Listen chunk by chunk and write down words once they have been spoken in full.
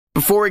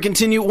Before we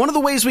continue, one of the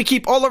ways we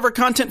keep all of our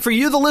content for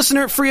you, the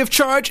listener, free of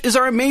charge is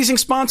our amazing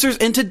sponsors,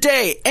 and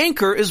today,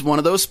 Anchor is one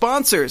of those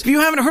sponsors. If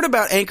you haven't heard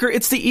about Anchor,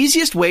 it's the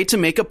easiest way to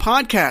make a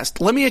podcast.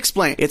 Let me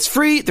explain. It's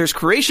free, there's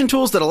creation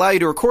tools that allow you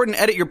to record and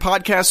edit your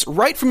podcasts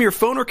right from your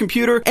phone or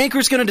computer.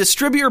 Anchor's going to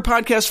distribute your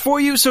podcast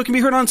for you so it can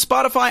be heard on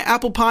Spotify,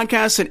 Apple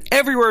Podcasts, and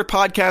everywhere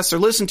podcasts are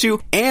listened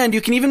to, and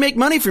you can even make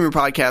money from your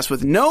podcast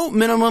with no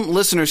minimum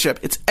listenership.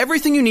 It's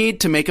everything you need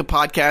to make a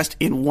podcast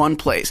in one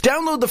place.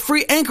 Download the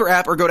free Anchor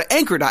app or go to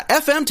anchor.fm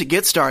to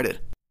get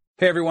started.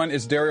 Hey everyone,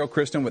 it's Daryl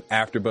Kristen with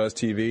AfterBuzz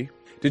TV.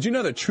 Did you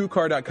know that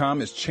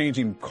TrueCar.com is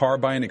changing car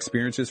buying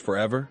experiences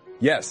forever?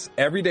 Yes,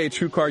 everyday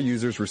TrueCar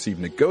users receive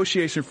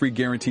negotiation-free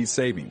guaranteed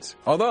savings.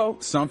 Although,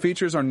 some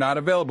features are not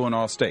available in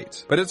all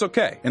states. But it's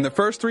okay. In the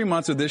first 3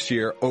 months of this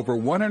year, over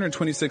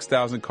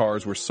 126,000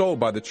 cars were sold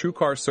by the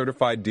TrueCar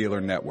Certified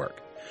Dealer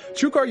Network.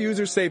 TrueCar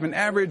users save an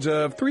average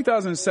of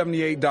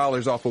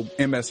 $3,078 off of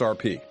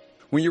MSRP.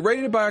 When you're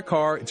ready to buy a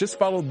car, just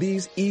follow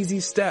these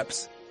easy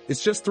steps.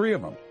 It's just 3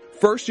 of them.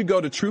 First, you go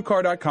to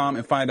TrueCar.com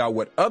and find out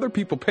what other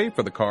people pay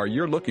for the car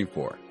you're looking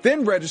for.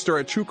 Then register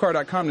at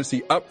TrueCar.com to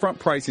see upfront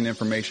pricing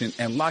information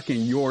and lock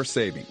in your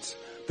savings.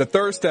 The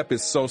third step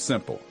is so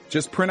simple.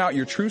 Just print out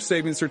your True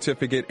Savings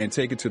Certificate and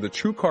take it to the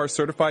TrueCar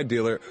Certified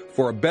Dealer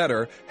for a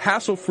better,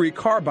 hassle-free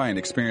car buying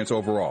experience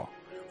overall.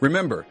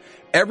 Remember,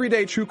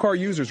 everyday TrueCar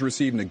users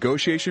receive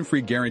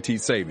negotiation-free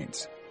guaranteed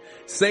savings.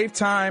 Save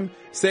time,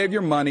 save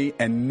your money,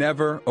 and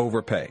never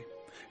overpay.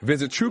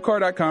 Visit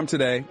TrueCar.com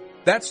today.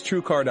 That's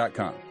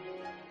TrueCar.com.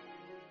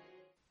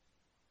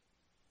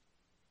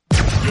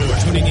 You're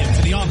tuning in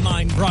to the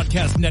online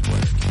broadcast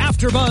network,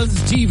 AfterBuzz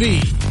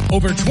TV.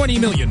 Over 20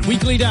 million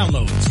weekly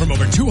downloads from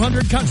over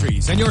 200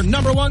 countries and your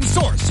number one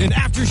source in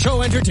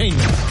after-show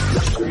entertainment.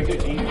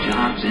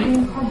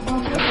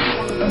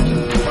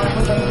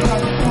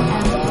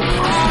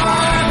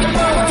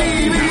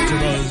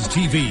 AfterBuzz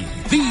TV,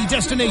 the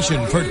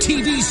destination for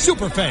TV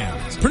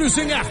superfans,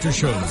 producing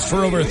aftershows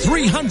for over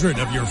 300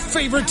 of your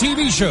favorite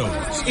TV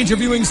shows,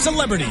 interviewing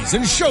celebrities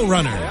and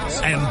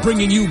showrunners, and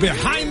bringing you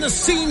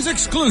behind-the-scenes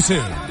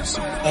exclusives.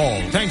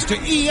 All thanks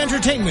to E!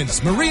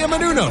 Entertainment's Maria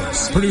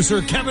Menounos,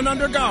 producer Kevin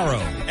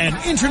Undergaro, and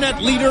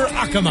internet leader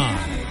Akamai.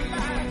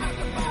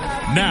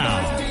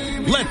 Now,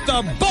 let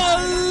the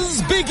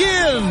buzz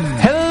begin!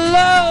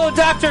 Hello,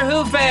 Doctor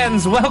Who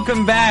fans!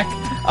 Welcome back.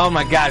 Oh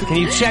my god, can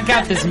you check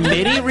out this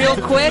MIDI real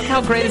quick?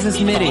 How great is this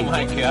MIDI? Oh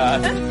my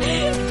god.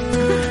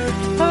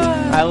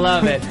 I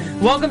love it.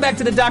 Welcome back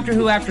to the Doctor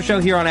Who After Show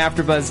here on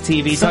AfterBuzz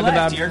TV. Select talk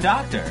about your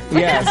doctor.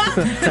 Yes.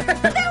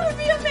 That would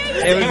be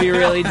amazing. It would be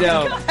really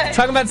dope.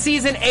 Talking about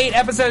Season 8,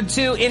 Episode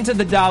 2, Into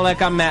the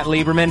Dalek. I'm Matt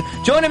Lieberman.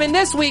 Join him in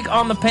this week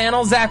on the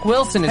panel. Zach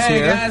Wilson is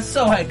here. Hey guys,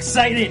 so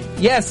excited.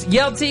 Yes,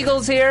 Yel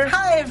Teagle's here.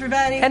 Hi,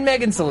 everybody. And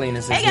Megan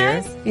Salinas is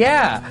here. Guys.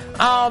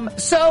 Yeah.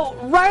 So,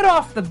 right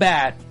off the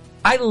bat,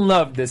 I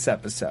loved this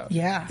episode.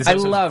 Yeah. I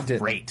loved it.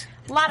 Great.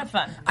 A lot of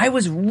fun. I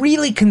was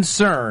really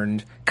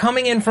concerned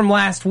coming in from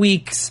last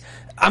week's,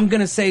 I'm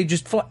going to say,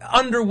 just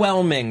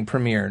underwhelming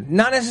premiere.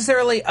 Not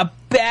necessarily a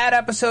bad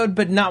episode,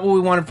 but not what we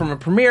wanted from a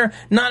premiere.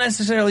 Not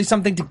necessarily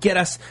something to get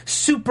us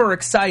super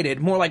excited,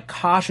 more like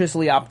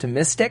cautiously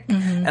optimistic.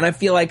 Mm-hmm. And I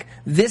feel like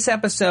this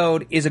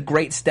episode is a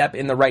great step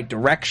in the right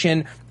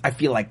direction. I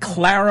feel like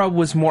Clara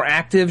was more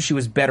active. She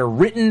was better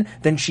written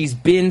than she's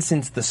been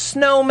since The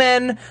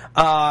Snowmen.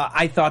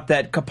 I thought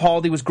that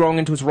Capaldi was growing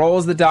into his role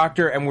as the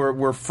Doctor, and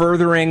we're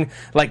furthering,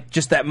 like,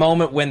 just that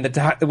moment when the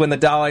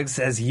Dalek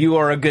says, "You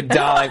are a good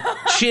Dalek."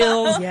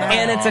 Chills. Yeah.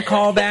 And it's a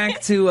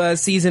callback to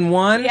Season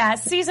 1. Yeah,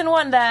 Season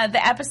 1,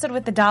 the episode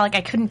with the Dalek,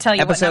 I couldn't tell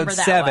you what number that was.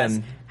 Episode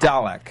 7.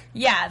 Dalek.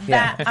 Yeah,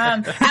 that.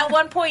 At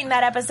one point in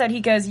that episode, he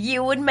goes,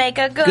 "You would make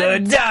a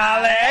good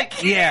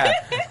Dalek."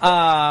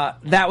 Yeah,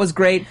 that was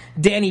great.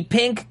 Danny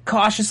Pink,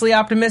 cautiously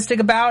optimistic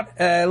about,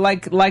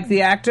 like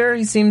the actor.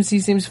 He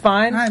seems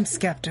fine. I'm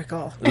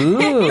skeptical.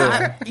 Ooh,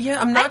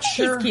 I'm not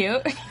sure. He's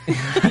cute.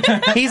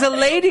 He's a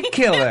lady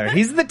killer.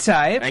 He's the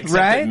type, Except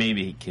right? that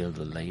maybe he killed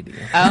a lady.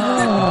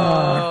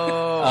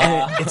 Oh.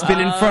 And it's been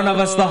in front of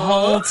us the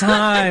whole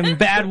time,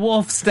 Bad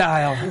Wolf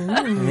style.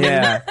 Ooh.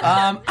 Yeah.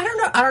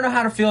 I don't know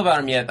how to feel about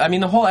him yet. I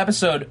mean, the whole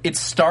episode, it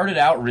started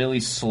out really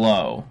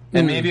slow,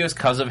 and maybe it was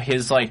because of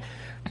his, like,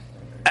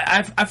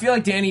 I feel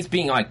like Danny's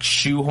being, like,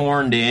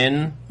 shoehorned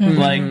in. Mm-hmm.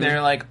 Like,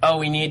 they're like, oh,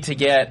 we need to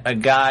get a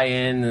guy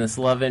in, this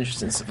love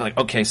interest, and stuff. Like,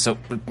 okay, so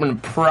we're going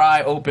to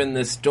pry open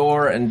this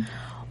door and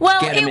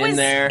get him in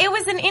there. It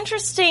was an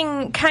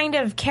interesting kind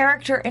of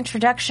character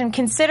introduction,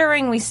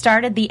 considering we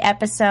started the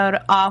episode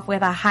off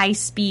with a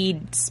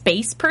high-speed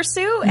space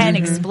pursuit and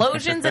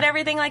explosions and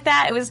everything like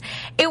that.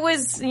 It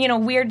was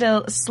weird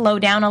to slow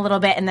down a little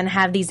bit and then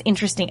have these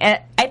interesting.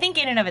 I think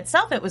in and of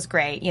itself it was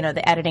great,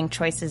 the editing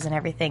choices and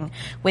everything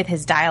with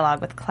his dialogue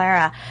with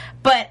Clara.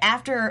 But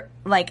after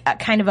like a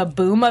kind of a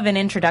boom of an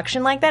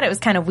introduction like that, it was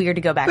kind of weird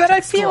to go back. But to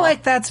I feel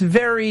like that's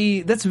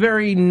very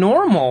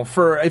normal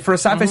for a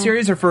sci-fi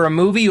series or for a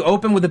movie. movie, you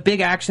open with a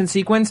big action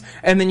sequence,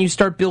 and then you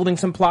start building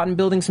some plot and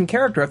building some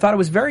character. I thought it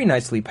was very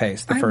nicely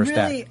paced, the first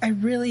act. I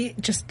really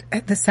just,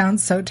 this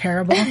sounds so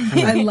terrible.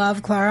 I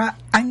love Clara.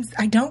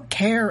 I don't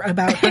care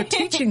about her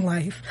teaching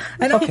life.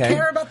 I don't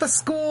care about the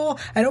school.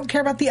 I don't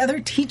care about the other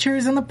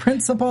teachers and the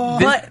principal.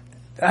 But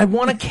I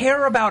want to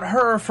care about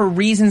her for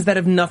reasons that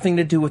have nothing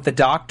to do with the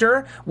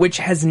Doctor, which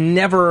has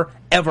never,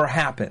 ever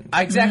happened.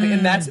 Exactly,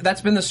 and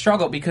that's been the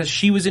struggle, because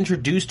she was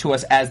introduced to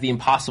us as the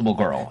Impossible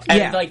Girl.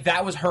 And, like,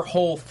 that was her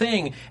whole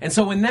thing. And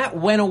so when that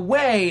went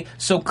away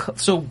so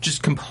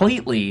just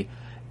completely,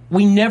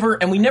 we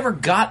never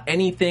got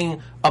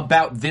anything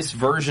about this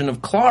version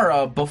of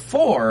Clara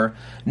before.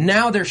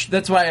 Now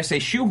that's why I say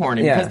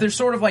shoehorning, because they're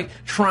sort of, like,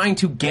 trying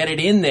to get it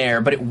in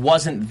there, but it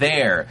wasn't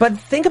there. But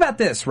think about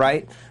this,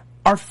 right?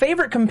 Our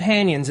favorite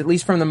companions, at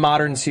least from the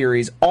modern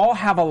series, all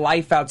have a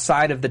life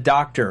outside of the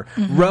Doctor.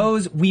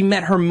 Rose, we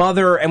met her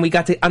mother, and we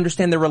got to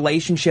understand their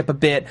relationship a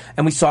bit,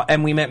 and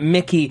we met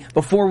Mickey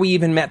before we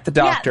even met the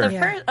Doctor.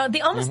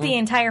 The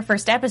entire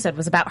first episode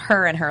was about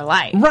her and her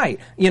life.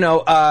 Right.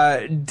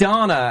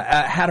 Donna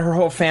had her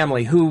whole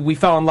family, who we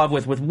fell in love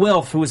with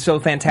Wilf, who was so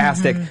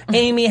fantastic.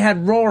 Amy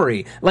had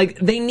Rory. Like,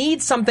 they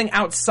need something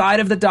outside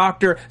of the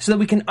Doctor so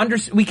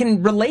that we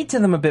can relate to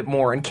them a bit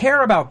more and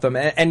care about them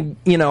and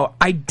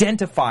identify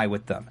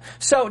with them.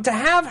 So to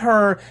have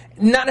her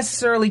not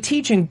necessarily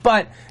teaching,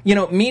 but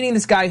meeting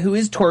this guy who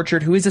is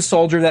tortured, who is a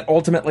soldier that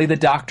ultimately the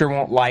Doctor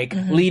won't like,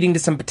 leading to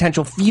some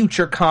potential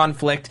future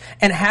conflict,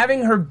 and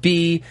having her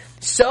be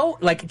so,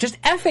 like, just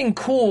effing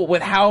cool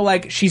with how,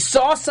 like, she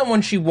saw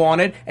someone she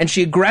wanted and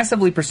she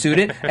aggressively pursued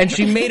it, and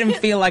she made him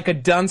feel like a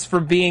dunce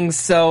for being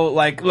so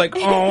like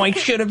oh, I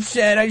should have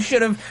said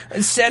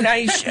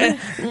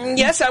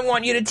yes, I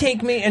want you to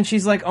take me, and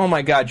she's like, oh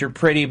my God, you're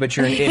pretty but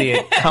you're an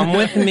idiot, come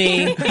with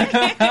me.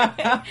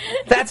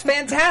 That's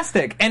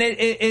fantastic. And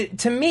it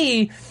to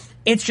me,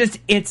 it's just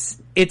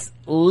it's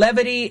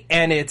levity,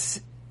 and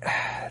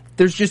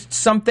there's just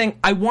something.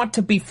 I want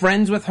to be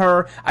friends with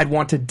her. I'd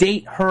want to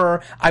date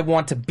her. I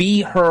want to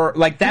be her.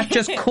 Like, that's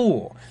just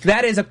cool.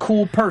 That is a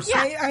cool person.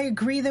 Yeah, I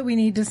agree that we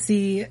need to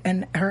see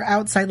her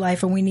outside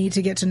life, and we need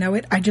to get to know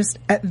it. I just,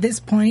 at this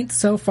point,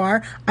 so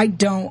far, I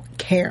don't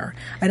care.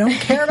 I don't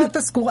care about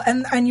the school.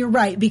 And you're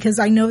right, because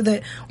I know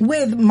that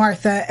with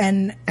Martha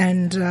and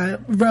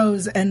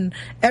Rose and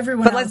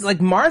everyone else. But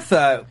like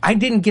Martha, I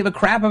didn't give a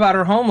crap about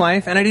her home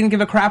life, and I didn't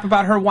give a crap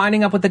about her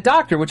winding up with the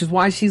Doctor, which is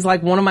why she's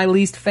like one of my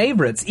least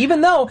favorites.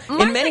 Even though,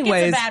 Martha in many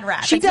ways, a bad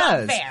rap. She it's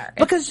does. Not fair.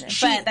 Because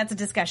but that's a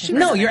discussion.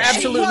 No, you're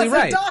absolutely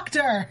right. She was a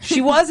doctor.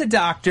 She was a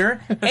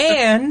doctor,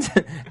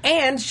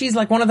 and she's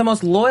like one of the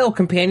most loyal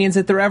companions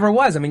that there ever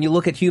was. I mean, you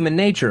look at Human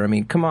Nature. I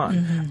mean, come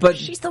on. But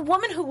she's the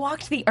woman who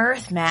walked the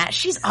earth, Matt.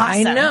 She's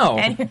awesome. I know.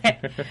 Anyway.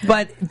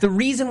 But the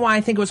reason why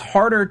I think it was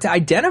harder to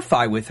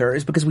identify with her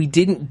is because we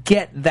didn't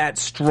get that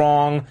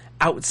strong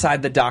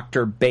outside the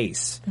Doctor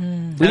base. We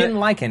didn't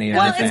like any of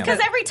Well, the it's family. because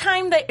every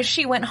time that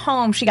she went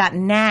home, she got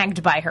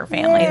nagged by her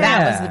family. Yeah.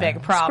 That was the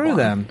big problem. Screw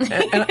them.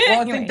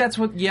 I think that's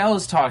what Yell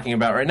is talking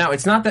about right now.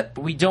 It's not that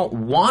we don't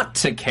want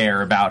to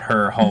care about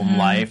her home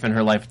life and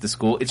her life at the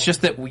school. It's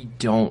just that we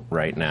don't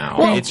right now.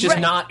 Well, it's just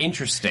not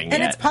interesting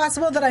And yet. it's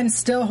possible that I'm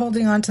still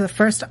holding on to the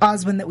first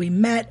Oswin that we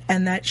met,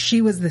 and that she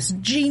was this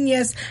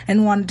genius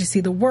and wanted to see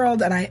the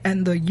world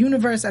and the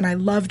universe, and I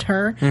loved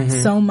her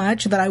so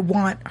much that I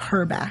want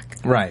her back.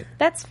 Right.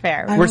 That's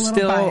fair. I'm We're a little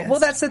still biased. well.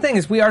 That's the thing,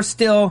 is we are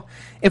still,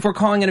 if we're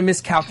calling it a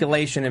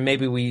miscalculation, and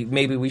maybe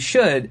we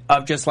should,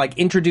 of just like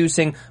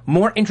introducing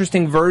more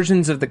interesting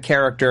versions of the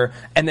character,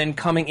 and then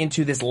coming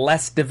into this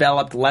less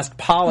developed, less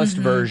polished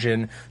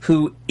version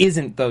who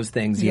isn't those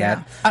things yet.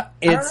 I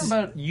don't know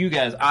about you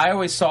guys. I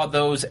always saw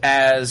those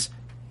as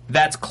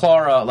that's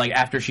Clara, like,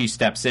 after she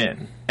steps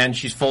in and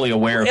she's fully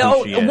aware of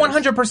who she is.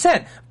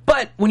 100%.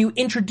 But when you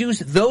introduce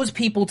those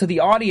people to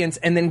the audience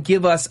and then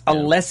give us a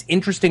less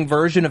interesting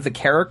version of the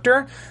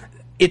character,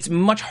 it's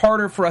much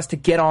harder for us to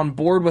get on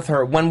board with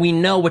her when we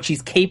know what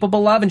she's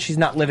capable of and she's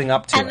not living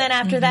up to it. And then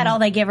after that, all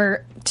they give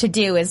her to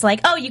do is like,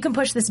 oh, you can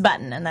push this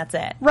button, and that's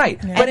it.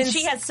 Right. Yeah. But and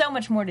she has so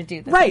much more to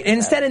do this Right. episode.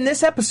 Instead, in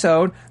this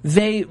episode,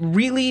 they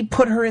really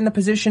put her in the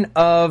position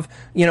of,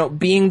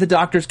 being the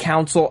Doctor's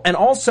counsel, and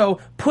also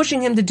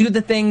pushing him to do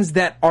the things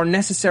that are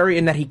necessary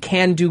and that he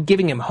can do,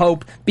 giving him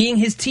hope, being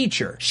his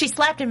teacher. She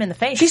slapped him in the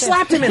face. She too.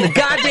 slapped him in the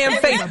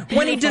goddamn face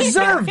when he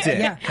deserved it.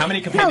 Yeah. How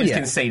many companions yeah.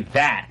 can say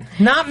that?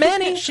 Not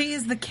many. She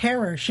is the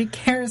carer. She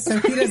cares so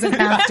he doesn't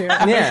have to.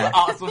 Yeah.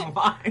 Awesome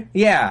line.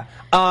 Yeah.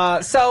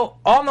 So,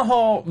 on the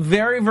whole,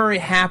 very, very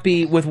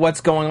happy with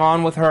what's going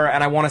on with her,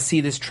 and I want to see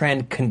this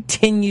trend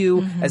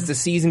continue as the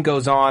season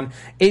goes on.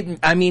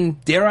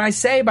 Dare I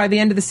say, by the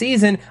end of the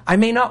season, I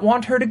may not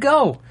want her to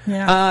go.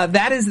 Yeah.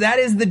 That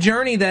is the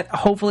journey that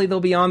hopefully they'll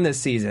be on this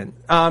season.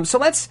 So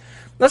let's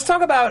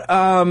talk about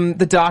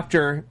the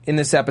Doctor in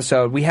this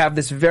episode. We have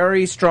this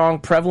very strong,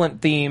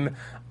 prevalent theme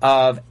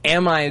of,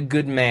 am I a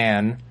good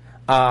man?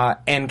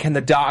 And can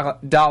the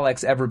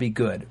Daleks ever be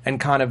good?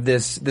 And kind of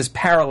this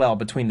parallel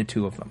between the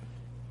two of them.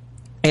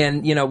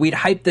 And, we'd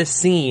hype this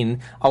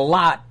scene a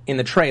lot in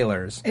the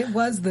trailers. It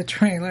was the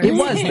trailer. It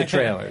was the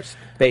trailers.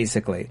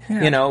 basically.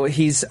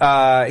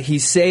 He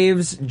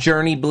saves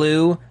Journey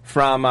Blue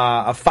from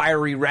a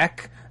fiery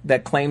wreck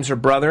that claims her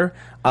brother,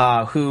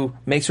 who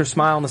makes her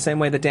smile in the same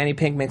way that Danny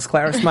Pink makes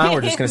Clara smile.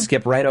 We're just going to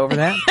skip right over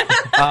that.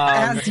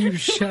 As you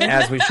should.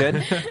 As we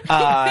should.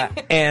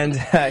 And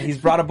he's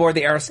brought aboard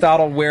the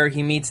Aristotle, where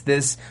he meets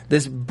this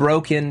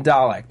broken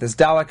Dalek. This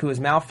Dalek who is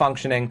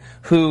malfunctioning,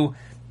 who...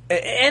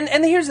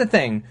 And here's the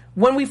thing.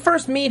 When we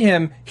first meet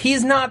him,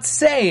 he's not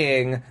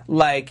saying,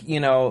 like,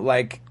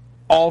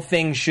 all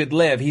things should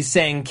live. He's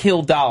saying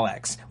kill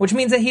Daleks, which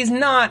means that he's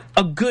not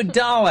a good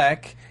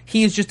Dalek.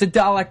 He is just a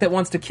Dalek that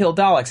wants to kill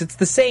Daleks. It's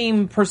the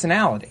same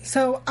personality.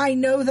 So I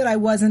know that I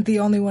wasn't the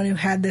only one who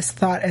had this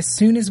thought as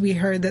soon as we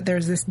heard that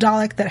there's this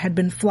Dalek that had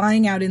been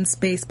flying out in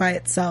space by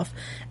itself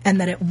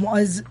and that it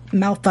was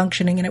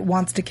malfunctioning and it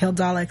wants to kill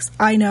Daleks.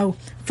 I know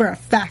for a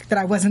fact that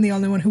I wasn't the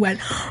only one who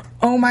went,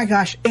 oh my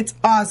gosh, it's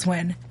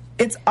Oswin.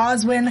 It's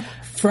Oswin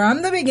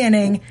from the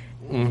beginning.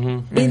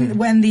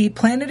 When the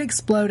planet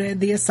exploded,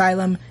 the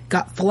asylum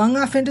got flung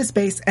off into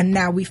space, and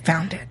now we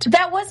found it.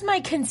 That was my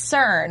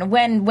concern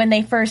when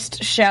they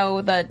first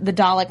show the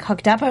Dalek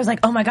hooked up. I was like,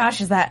 oh my gosh,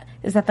 is that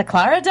the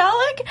Clara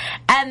Dalek?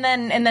 And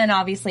then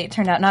obviously it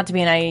turned out not to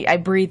be, and I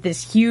breathed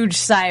this huge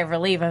sigh of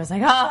relief. I was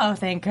like, oh,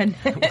 thank goodness.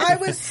 I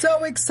was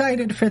so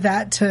excited for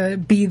that to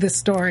be the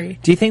story.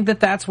 Do you think that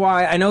that's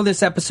why? I know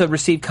this episode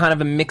received kind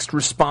of a mixed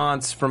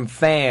response from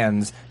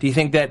fans. Do you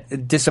think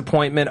that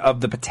disappointment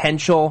of the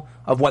potential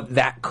of what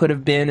that could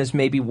have been is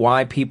maybe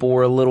why people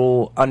were a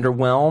little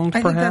underwhelmed,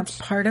 I perhaps? think that's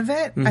part of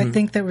it. I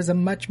think there was a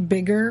much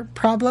bigger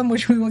problem,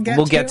 which we will get to.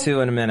 We'll get to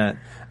in a minute.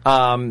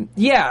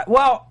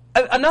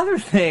 Another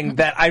thing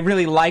that I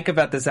really like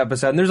about this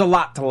episode, and there's a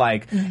lot to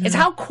like, is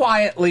how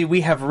quietly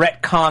we have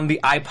retconned the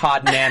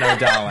iPod Nano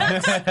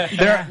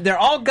Daleks. They're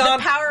all gone.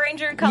 The Power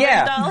Ranger colored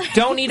Daleks.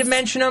 Don't need to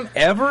mention them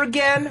ever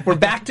again. We're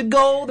back to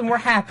gold, and we're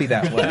happy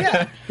that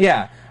way.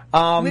 Yeah.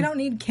 We don't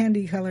need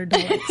candy-colored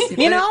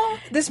Daleks.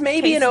 This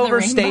may be an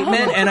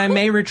overstatement, and I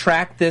may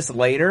retract this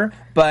later,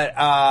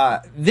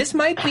 but this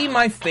might be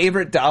my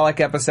favorite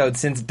Dalek episode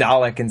since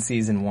Dalek in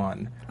Season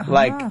 1.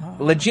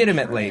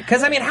 Legitimately.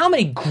 Because, how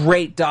many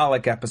great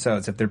Dalek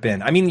episodes have there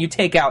been? You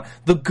take out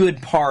the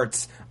good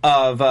parts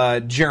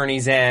of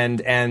Journey's End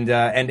and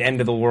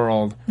End of the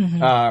World.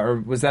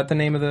 Or was that the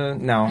name of the...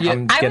 No, yeah.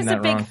 I'm getting that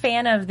wrong. I was a big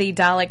fan of the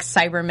Dalek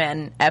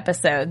Cybermen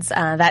episodes,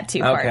 that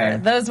two-parter. Okay.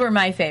 Those were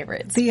my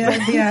favorites. The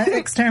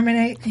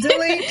exterminate,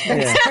 delete,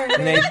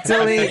 exterminate,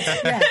 delete.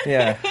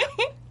 Yeah.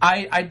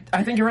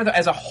 I think you're right, though.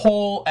 As a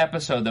whole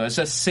episode, though, it's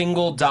a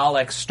single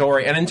Dalek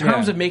story. And in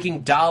terms of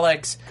making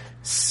Daleks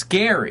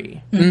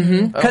scary...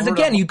 Because,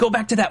 again, you go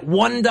back to that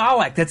one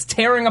Dalek that's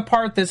tearing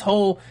apart this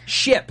whole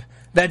ship.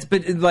 That's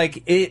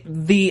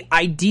the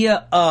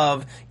idea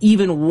of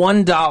even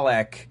one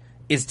Dalek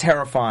is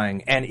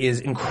terrifying and is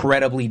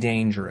incredibly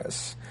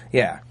dangerous.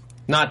 Yeah.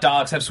 Not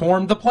Daleks have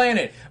swarmed the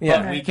planet,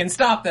 but we can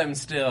stop them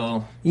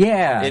still.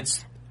 Yeah.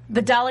 It's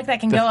the Dalek that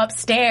can go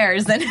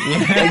upstairs. And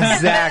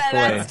exactly.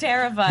 That's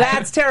terrifying.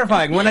 That's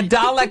terrifying. When a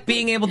Dalek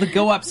being able to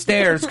go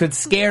upstairs could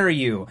scare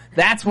you.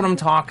 That's what I'm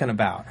talking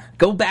about.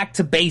 Go back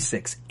to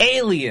basics.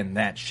 Alien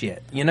that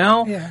shit,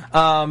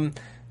 Yeah.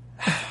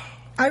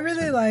 I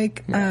really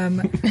like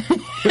Capaldi.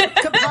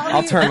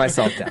 I'll turn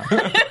myself down.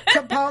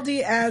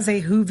 Capaldi, as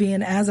a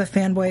Whovian, as a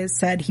fanboy, has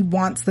said he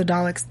wants the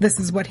Daleks. This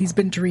is what he's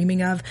been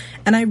dreaming of.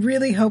 And I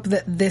really hope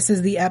that this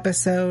is the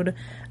episode.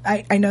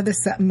 I know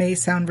this may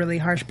sound really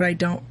harsh, but I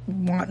don't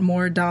want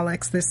more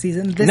Daleks this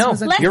season.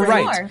 You're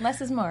right. Less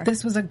is more.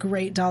 This was a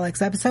great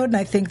Daleks episode, and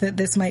I think that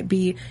this might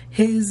be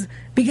his...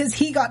 Because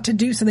he got to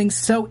do something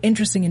so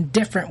interesting and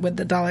different with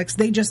the Daleks.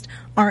 They just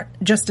aren't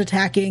just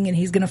attacking, and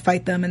he's going to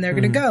fight them, and they're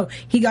going to go.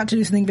 He got to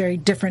do something very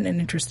different and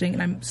interesting,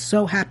 and I'm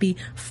so happy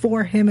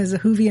for him as a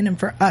Whovian and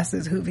for us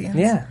as Whovians.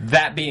 Yeah.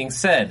 That being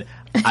said...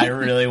 I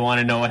really want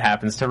to know what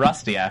happens to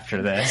Rusty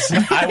after this.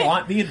 I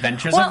want the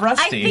adventures of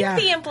Rusty. I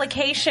think the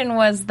implication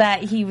was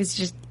that he was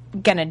just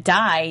gonna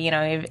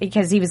die,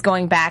 because he was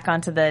going back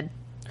onto the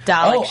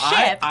Dalek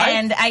ship,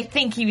 and I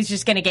think he was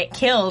just gonna get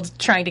killed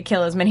trying to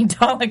kill as many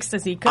Daleks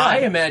as he could. I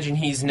imagine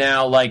he's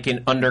now like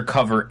an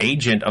undercover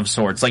agent of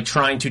sorts, like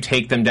trying to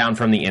take them down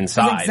from the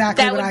inside.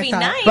 Exactly that what would I be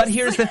thought. nice. But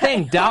here's the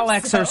thing.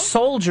 Daleks are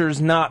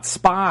soldiers, not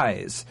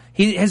spies.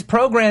 His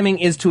programming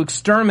is to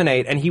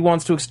exterminate, and he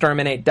wants to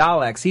exterminate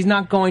Daleks. He's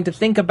not going to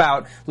think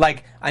about,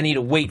 I need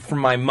to wait for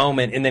my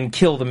moment and then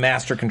kill the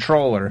master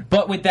controller.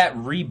 But with that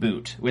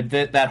reboot, with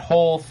that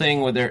whole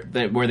thing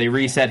where they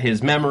reset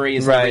his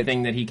memories and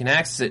everything that he can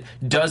access it,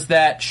 does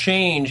that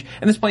change?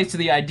 And this plays to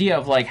the idea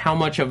of, how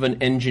much of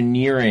an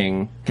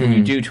engineering can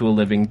you do to a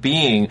living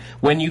being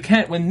when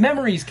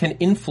memories can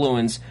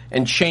influence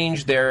and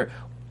change their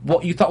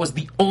what you thought was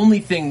the only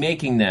thing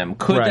making them.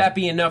 Could Right. that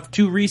be enough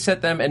to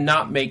reset them and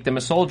not make them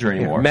a soldier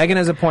anymore? Megan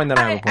has a point that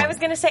I have a point. I was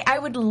going to say, I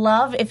would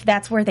love if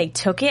that's where they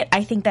took it.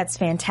 I think that's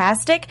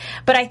fantastic.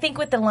 But I think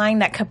with the line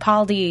that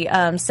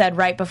Capaldi said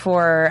right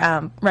before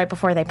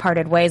they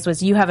parted ways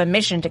was, "You have a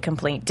mission to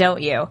complete,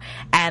 don't you?"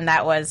 And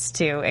that was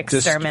to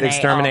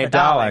exterminate all the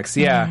Daleks.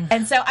 Yeah.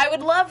 And so I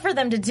would love for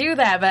them to do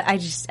that, but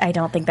I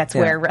don't think that's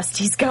where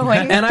Rusty's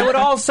going. And I would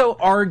also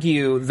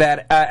argue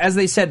that, as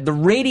they said, the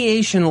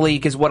radiation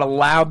leak is what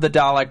allowed the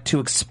Dalek to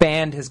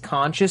expand his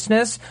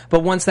consciousness,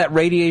 but once that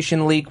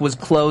radiation leak was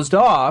closed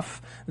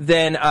off,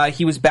 then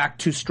he was back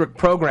to strict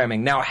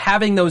programming. Now,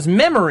 having those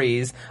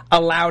memories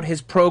allowed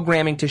his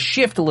programming to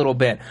shift a little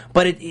bit,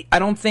 but I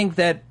don't think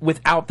that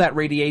without that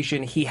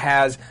radiation, he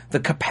has the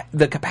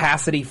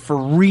capacity for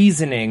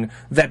reasoning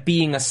that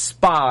being a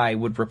spy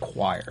would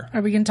require.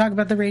 Are we going to talk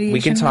about the radiation?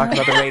 We can talk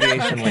now? about the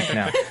radiation leak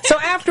now. So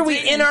after we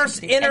inner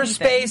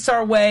space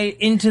our way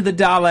into the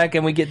Dalek,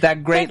 and we get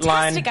that great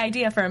Fantastic line.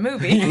 idea for a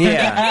movie.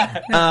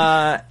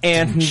 Yeah,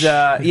 and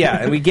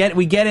we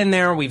get in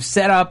there. We've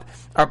set up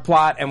our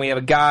plot, and we have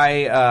a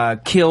guy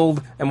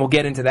killed, and we'll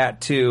get into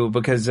that too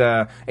because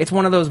it's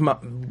one of those.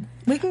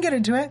 We can get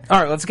into it. All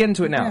right, let's get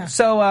into it now. Yeah.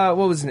 So,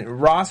 what was it?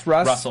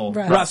 Russell.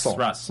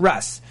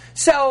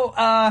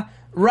 So,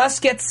 Russ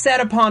gets set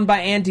upon by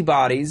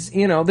antibodies.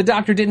 You know, the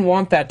doctor didn't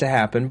want that to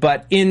happen,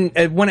 but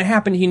when it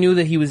happened, he knew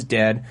that he was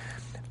dead.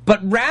 But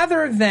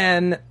rather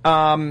than,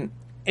 and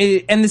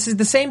this is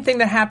the same thing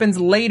that happens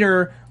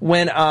later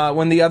when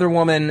the other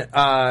woman,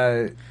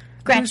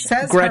 Who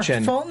says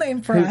Gretchen, her full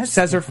name for who us.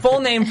 says her full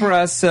name for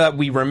us.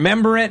 We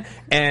remember it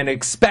and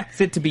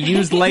expect it to be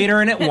used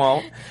later, and it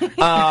won't.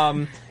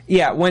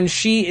 When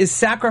she is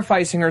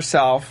sacrificing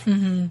herself,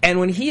 and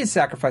when he is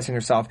sacrificing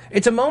herself,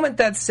 it's a moment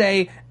that,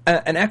 say,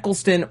 an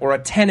Eccleston or a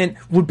Tennant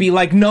would be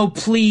like, "No,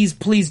 please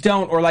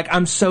don't," or like,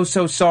 "I'm so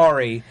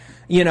sorry."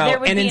 You know, there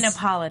would be an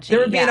apology. There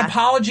would be an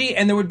apology,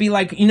 and there would be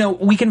like,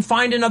 we can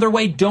find another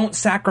way. Don't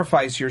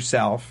sacrifice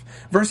yourself.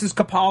 Versus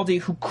Capaldi,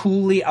 who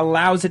coolly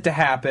allows it to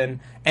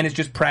happen and is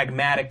just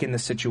pragmatic in the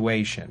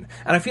situation.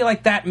 And I feel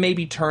like that may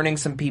be turning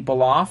some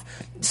people off.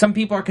 Some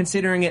people are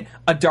considering it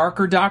a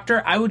darker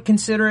Doctor. I would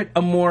consider it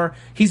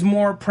he's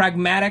more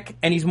pragmatic,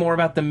 and he's more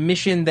about the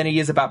mission than he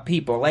is about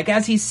people. Like,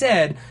 as he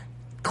said,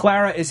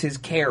 Clara is his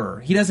carer.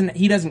 He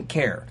doesn't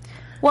care.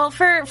 Well,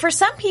 for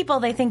some people,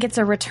 they think it's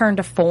a return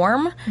to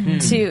form,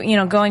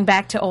 to going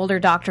back to older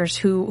doctors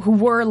who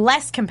were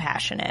less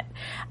compassionate.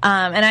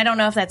 And I don't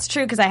know if that's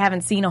true because I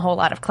haven't seen a whole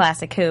lot of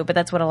classic Who, but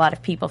that's what a lot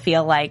of people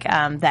feel like.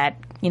 That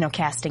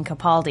casting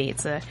Capaldi,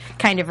 it's a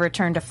kind of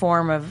return to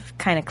form of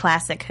kind of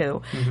classic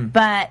Who,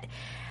 but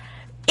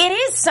it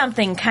is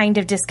something kind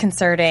of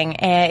disconcerting.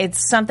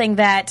 It's something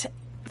that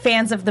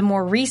fans of the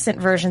more recent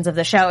versions of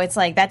the show, it's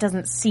like that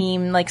doesn't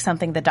seem like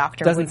something the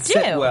Doctor would do. Doesn't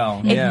sit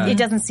well. It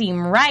doesn't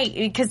seem right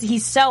because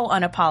he's so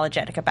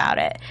unapologetic about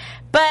it.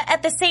 But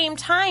at the same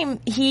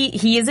time,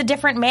 he is a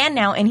different man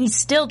now, and he's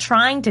still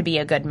trying to be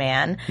a good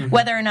man.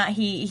 Whether or not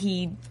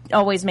he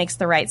always makes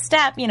the right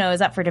step,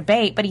 is up for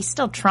debate. But he's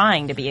still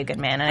trying to be a good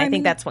man, and I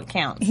think that's what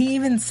counts. He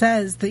even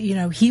says that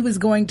he was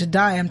going to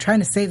die. I'm trying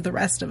to save the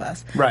rest of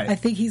us. Right. I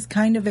think he's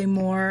kind of a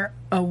more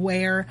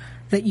aware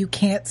that you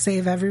can't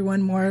save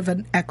everyone, more of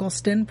an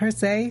Eccleston per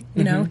se.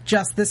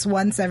 Just this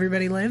once,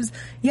 everybody lives.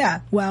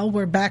 Yeah. Well,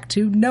 we're back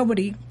to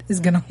nobody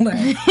is going to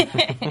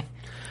live.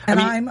 And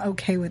I'm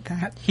okay with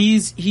that.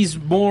 He's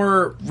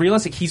more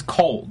realistic. He's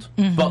cold,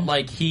 but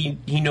like he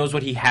knows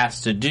what he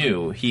has to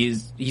do.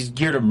 He's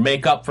here to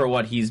make up for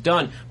what he's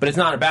done. But it's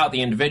not about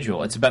the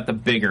individual. It's about the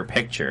bigger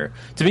picture.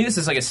 To me, this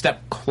is like a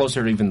step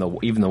closer to even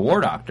the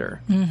War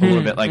Doctor a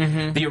little bit.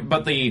 Like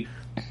the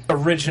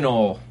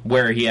original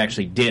where he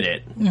actually did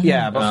it.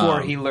 Yeah,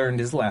 before he learned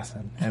his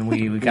lesson, and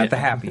we got the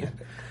happy end.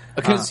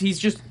 Because he's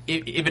just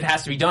if it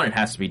has to be done, it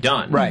has to be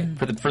done. Right.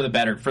 For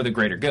the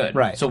greater good.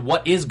 Right. So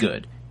what is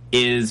good?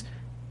 Is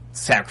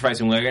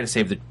sacrificing Lega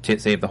to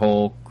save the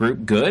whole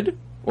group good,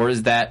 or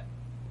is that?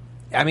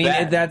 I mean,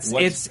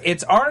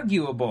 it's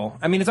arguable.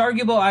 I mean, it's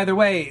arguable either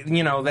way,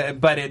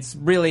 but it's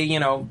really,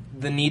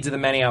 the needs of the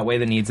many outweigh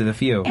the needs of the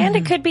few. And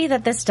it could be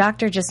that this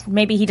Doctor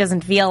maybe he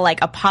doesn't feel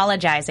like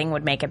apologizing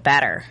would make it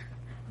better.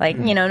 Like,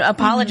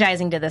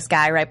 apologizing to this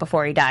guy right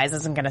before he dies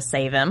isn't going to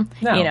save him.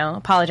 No.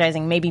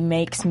 Apologizing maybe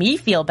makes me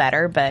feel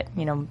better, but,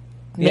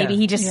 maybe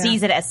he just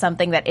sees it as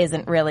something that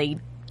isn't really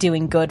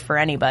doing good for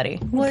anybody.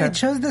 Well, it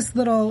shows this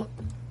little,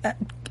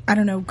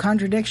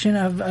 contradiction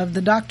of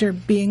the Doctor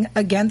being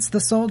against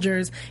the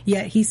soldiers,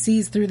 yet he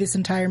sees through this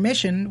entire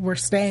mission. We're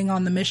staying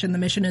on the mission. The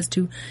mission is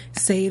to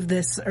save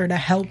this or to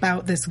help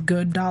out this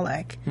good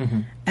Dalek.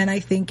 And I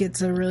think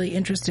it's a really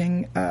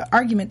interesting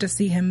argument to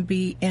see him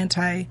be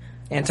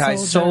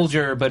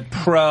anti-soldier, but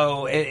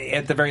pro,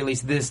 at the very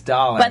least, this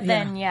Dalek. But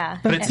then,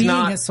 But it's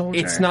not.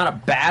 It's not a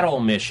battle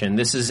mission.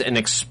 This is an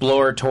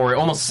exploratory,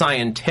 almost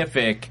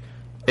scientific,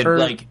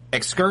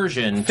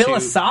 excursion.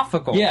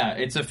 Philosophical.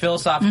 It's a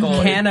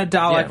philosophical. Can a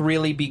Dalek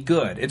really be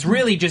good? It's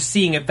really just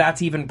seeing if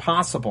that's even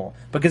possible.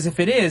 Because if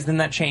it is, then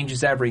that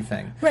changes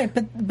everything. Right,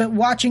 but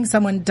watching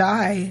someone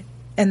die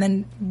and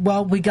then,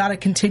 well, we got to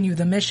continue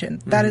the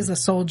mission. That is a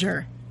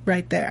soldier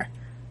right there.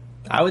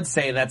 I would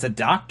say that's a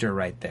doctor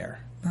right there.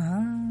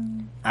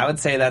 I would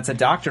say that's a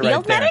doctor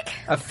Field right medic?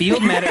 there. A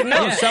field medic?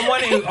 No,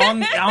 someone who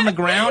on the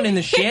ground in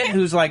the shit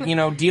who's like,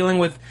 dealing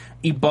with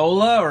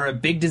Ebola or a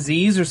big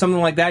disease or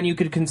something like that, and you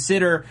could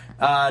consider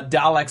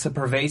Dalek's a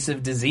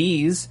pervasive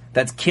disease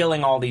that's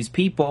killing all these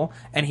people,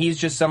 and he's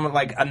just someone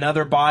like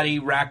another body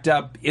racked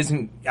up.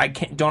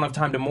 Don't have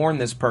time to mourn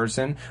this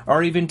person,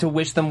 or even to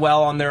wish them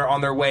well on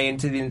their way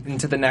into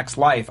the next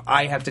life.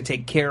 I have to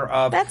take care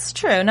of. That's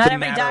true. Not the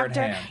every matter at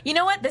doctor. hand. You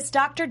know what? This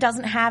doctor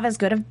doesn't have as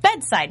good of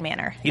bedside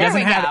manner. He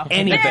doesn't have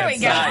any There we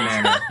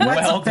bedside go. manner.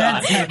 Well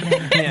done.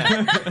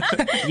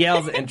 Yeah.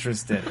 Yale's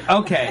interested.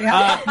 Okay.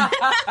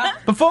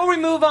 Before we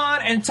move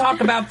on and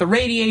talk about the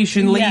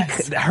radiation leak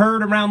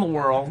heard around the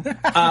world,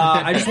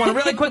 I just want to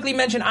really quickly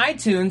mention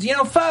iTunes.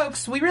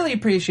 Folks, we really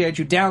appreciate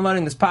you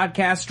downloading this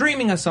podcast,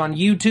 streaming us on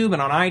YouTube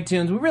and on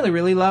iTunes. We really,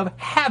 really love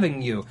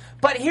having you.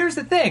 But here's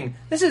the thing.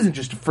 This isn't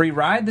just a free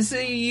ride.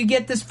 You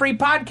get this free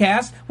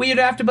podcast. We at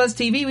AfterBuzz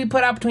TV, we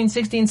put out between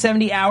 60 and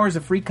 70 hours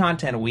of free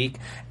content a week.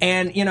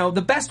 And,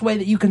 the best way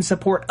that you can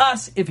support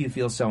us, if you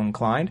feel so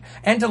inclined,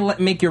 and to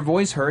make your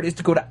voice heard, is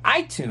to go to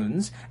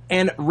iTunes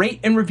and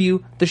rate and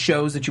review the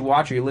shows that you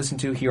watch or you listen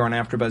to here on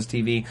AfterBuzz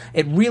TV.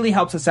 It really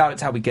helps us out.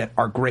 It's how we get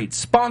our great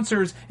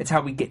sponsors. It's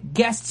how we get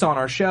guests on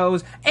our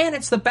shows. And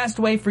it's the best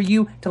way for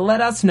you to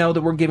let us know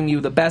that we're giving you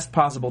the best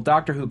possible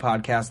Doctor Who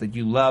podcast that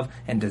you love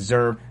and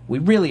deserve. We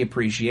really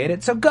appreciate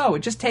it. So go. It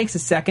just takes a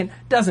second.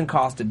 Doesn't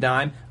cost a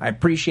dime. I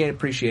appreciate it.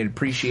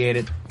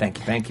 Thank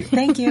you.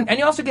 Thank you. And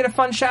you also get a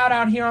fun shout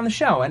out here on the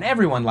show. And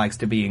everyone likes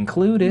to be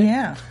included.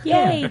 Yeah.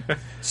 Yay.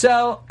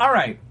 So, all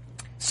right.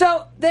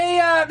 So they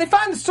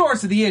find the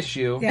source of the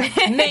issue,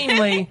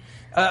 namely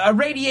a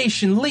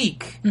radiation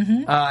leak.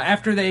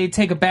 After they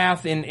take a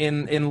bath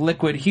in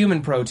liquid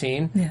human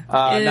protein.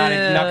 Not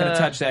going to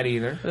touch that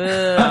either.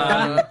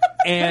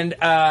 And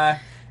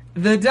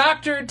the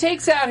doctor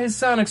takes out his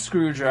sonic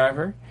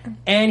screwdriver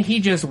and he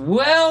just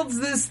welds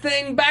this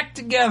thing back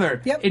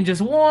together in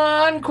just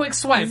one quick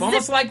swipe,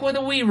 almost like with a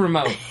Wii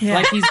remote,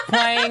 like he's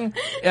playing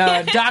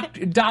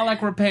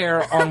Dalek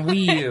Repair on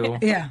Wii U.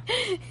 Yeah.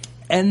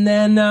 And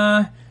then,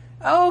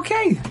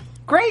 okay,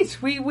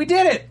 great, we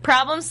did it.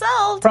 Problem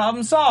solved.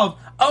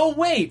 Oh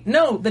wait,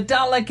 no, the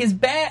Dalek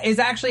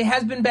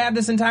has been bad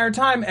this entire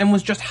time and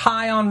was just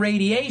high on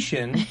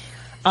radiation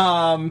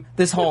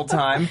this whole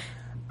time.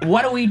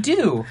 What do we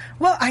do?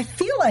 Well, I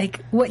feel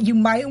like what you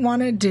might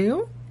want to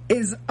do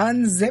is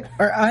unzip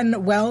or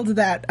unweld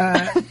that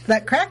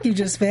that crack you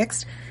just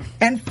fixed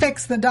and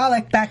fix the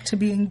Dalek back to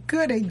being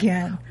good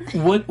again.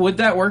 Would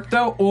that work,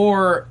 though?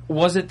 Or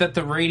was it that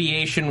the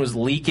radiation was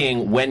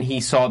leaking when he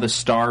saw the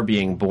star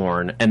being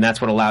born, and that's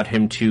what allowed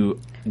him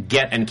to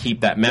get and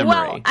keep that memory?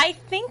 Well, I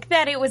think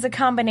that it was a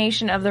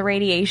combination of the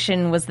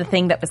radiation was the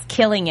thing that was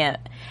killing it,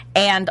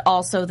 and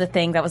also the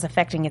thing that was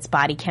affecting its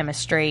body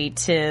chemistry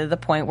to the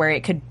point where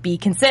it could be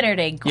considered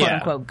a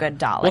quote-unquote good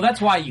Dalek. Well,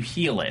 that's why you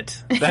heal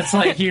it. That's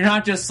like, you're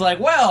not just like,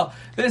 well,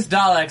 this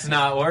Dalek's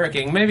not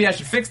working. Maybe I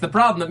should fix the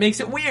problem that makes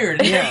it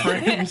weird.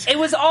 It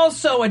was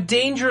also a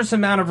dangerous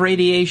amount of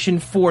radiation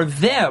for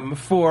them,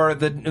 for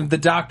the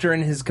doctor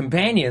and his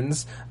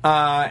companions,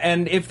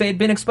 and if they'd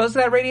been exposed to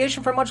that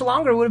radiation for much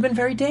longer, it would have been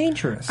very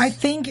dangerous. I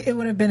think it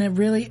would have been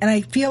and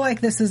I feel like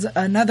this is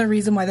another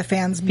reason why the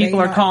fans People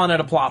are calling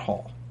it a plot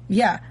hole.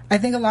 Yeah, I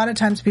think a lot of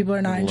times people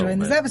are not enjoying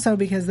this episode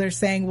because they're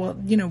saying, well,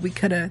 we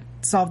could have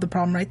solved the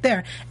problem right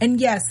there. And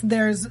yes,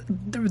 there's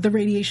the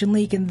radiation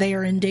leak and they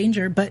are in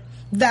danger, but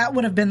that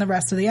would have been the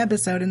rest of the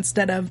episode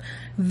instead of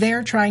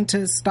they're trying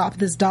to stop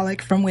this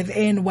Dalek from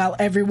within while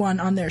everyone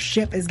on their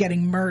ship is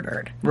getting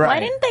murdered. Right. Why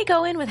didn't they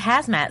go in with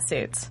hazmat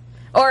suits?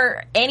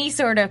 Or any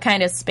sort of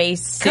kind of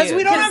space suit. Because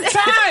we don't have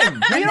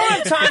time. We don't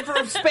have time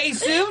for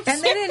spacesuits.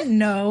 And they didn't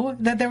know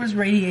that there was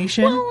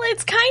radiation. Well,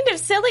 it's kind of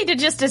silly to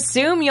just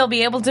assume you'll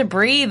be able to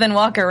breathe and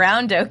walk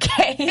around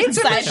okay. It's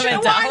a machine.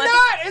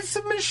 Why not? It's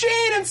a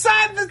machine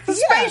inside the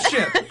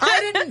spaceship.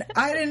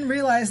 I didn't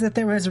realize that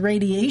there was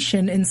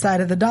radiation inside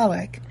of the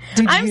Dalek.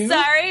 Did I'm you?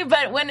 sorry,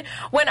 but when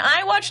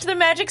I watched the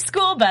Magic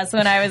School Bus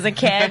when I was a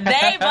kid,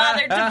 they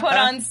bothered to put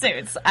on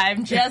suits.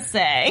 I'm just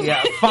saying.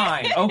 Yeah,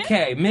 fine.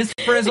 Okay, Miss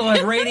Frizzle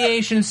has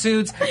radiation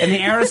suits and the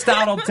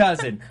Aristotle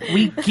doesn't.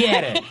 We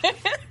get it.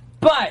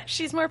 But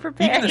she's more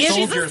prepared. Even the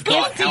soldiers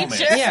got helmets.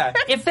 Yeah,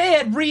 if they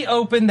had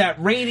reopened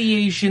that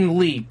radiation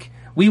leak,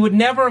 we would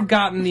never have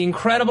gotten the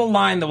incredible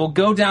line that will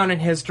go down in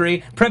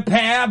history,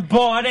 "Prepare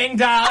boarding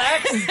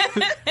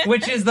Daleks,"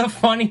 which is the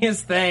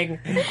funniest thing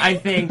I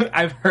think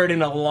I've heard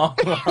in a long,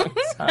 long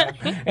time.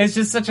 It's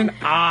just such an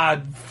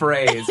odd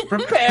phrase.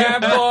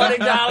 Prepare boarding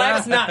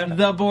Daleks, not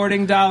the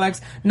boarding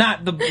Daleks,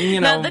 not the,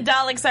 Not the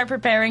Daleks are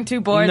preparing to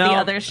board the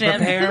other ship.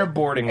 Prepare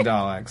boarding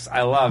Daleks.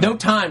 I love it. No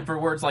time for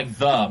words like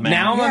the, man.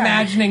 Now I'm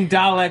imagining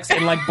Daleks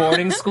in, like,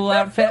 boarding school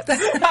outfits.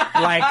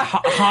 Like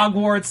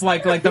Hogwarts,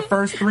 like the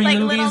first three Like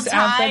movies little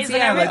ties and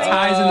everything. like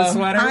ties in the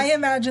sweaters. I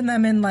imagine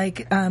them in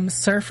like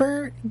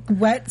surfer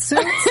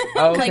wetsuits.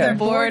 Okay. Like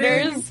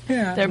boarders.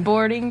 Yeah. They're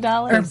boarding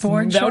Daleks. Or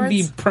board That would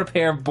be shorts.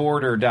 prepare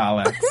border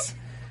Daleks.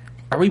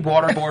 Are we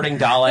waterboarding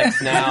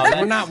Daleks now?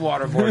 We're not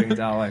waterboarding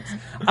Daleks.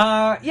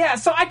 Yeah,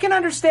 so I can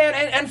understand.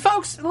 And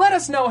folks, let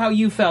us know how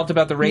you felt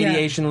about the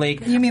radiation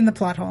leak. You mean the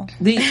plot hole?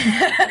 But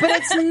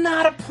it's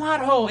not a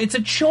plot hole. It's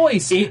a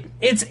choice. It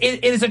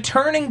is a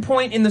turning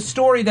point in the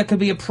story that could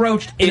be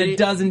approached in a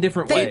dozen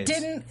different ways.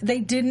 They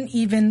didn't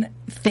even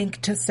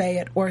think to say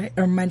it or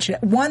mention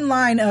it. One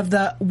line of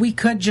the "we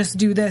could just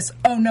do this."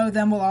 Oh no,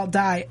 then we'll all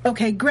die.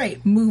 Okay,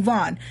 great, move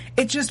on.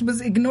 It just was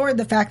ignored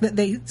the fact that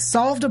they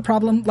solved a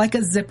problem like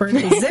a zipper.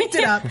 They zipped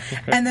it up,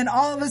 and then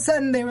all of a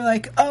sudden they were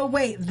like, "Oh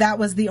wait, that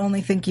was the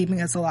only thing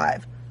keeping us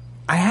alive."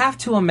 I have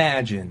to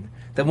imagine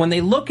that when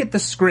they look at the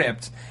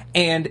script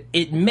and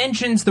it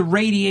mentions the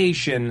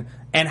radiation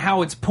and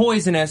how it's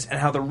poisonous and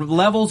how the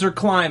levels are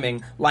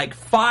climbing like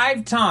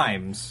 5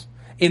 times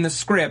in the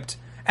script,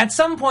 at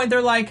some point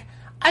they're like,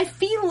 I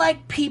feel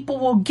like people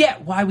will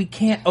get why we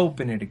can't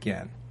open it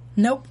again.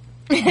 Nope.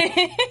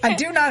 I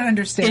do not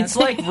understand. It's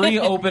like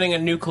reopening a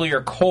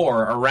nuclear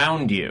core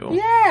around you.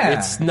 Yeah.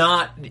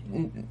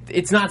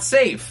 It's not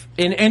safe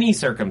in any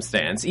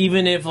circumstance,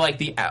 even if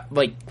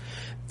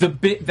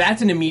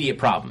that's an immediate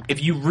problem.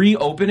 If you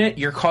reopen it,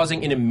 you're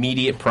causing an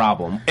immediate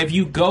problem. If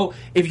you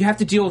have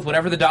to deal with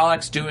whatever the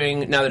Dalek's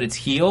doing now that it's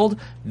healed,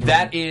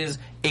 that is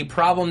a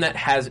problem that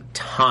has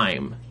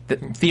time,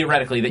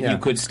 theoretically, that you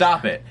could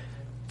stop it.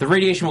 The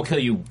radiation will kill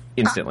you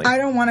instantly. I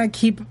don't want to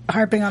keep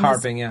harping on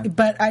this, yeah.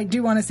 but I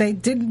do want to say,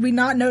 did we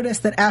not notice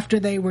that after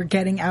they were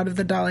getting out of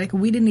the Dalek,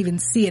 we didn't even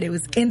see it. It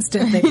was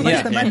instant. They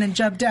pushed the button and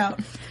jumped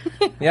out.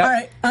 Yep. All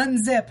right,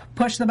 unzip,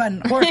 push the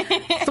button. Or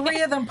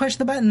 3 of them push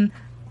the button.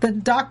 The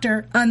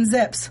doctor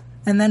unzips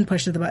and then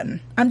pushes the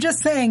button. I'm just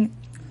saying,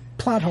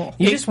 plot hole.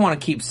 You just want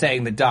to keep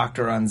saying the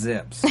doctor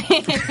unzips.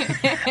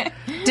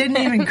 Didn't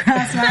even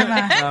cross my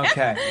mind.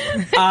 Okay.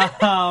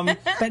 But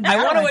I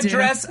now want to do.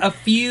 address a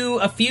few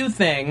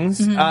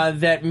things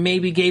that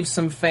maybe gave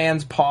some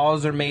fans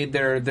pause or made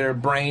their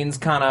brains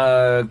kind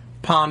of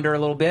ponder a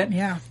little bit.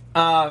 Yeah.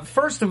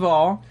 First of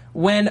all,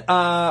 when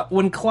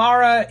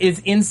Clara is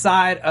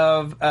inside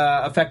of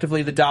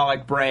effectively the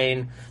Dalek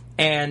brain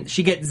and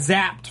she gets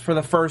zapped for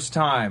the first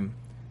time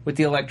with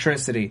the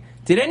electricity,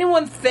 did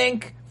anyone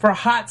think for a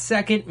hot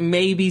second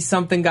maybe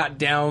something got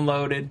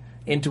downloaded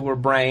into her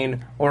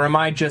brain, or am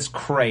I just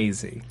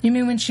crazy? You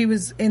mean when she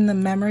was in the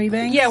memory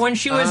bank? Yeah, when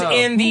she was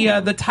in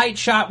the tight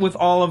shot with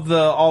all of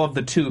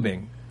the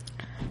tubing.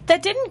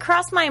 That didn't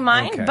cross my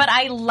mind, Okay. but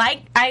I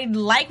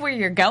like where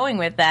you're going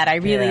with that. I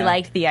really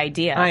liked the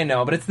idea. I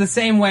know, but it's the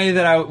same way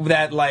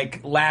that like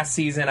last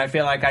season I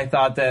feel like I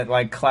thought that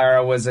like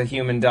Clara was a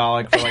human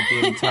Dalek for like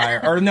the entire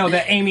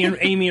that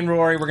Amy and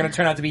Rory were going to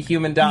turn out to be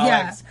human Daleks.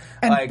 Yeah.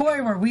 And like,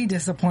 boy, were we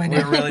disappointed.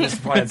 we were really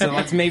disappointed. So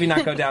let's maybe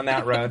not go down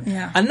that road.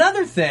 Yeah.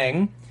 Another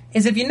thing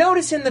is if you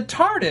notice in the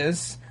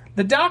TARDIS,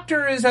 the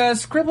Doctor is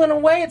scribbling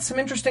away at some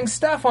interesting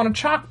stuff on a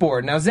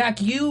chalkboard. Now,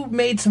 Zach, you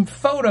made some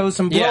photos,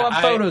 some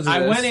blow-up photos of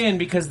this. I went in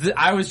because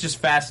I was just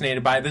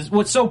fascinated by this.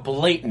 What's so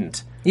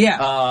blatant?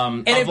 Yeah.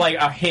 Like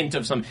a hint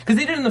of something. Because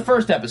they did it in the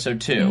first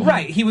episode, too.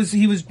 Right. He was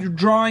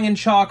drawing in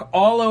chalk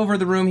all over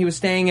the room. He was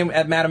staying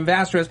at Madame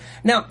Vastro's.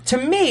 Now, to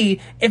me,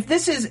 if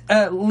this is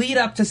a lead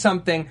up to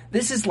something,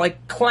 this is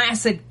like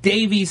classic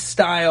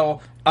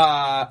Davies-style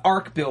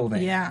arc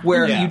building. Yeah.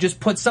 Where you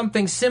just put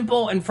something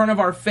simple in front of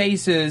our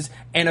faces,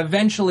 and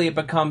eventually it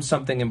becomes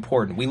something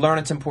important. We learn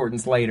its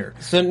importance later.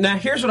 So now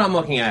here's what I'm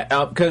looking at.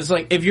 Because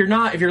like if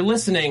you're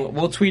listening,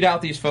 we'll tweet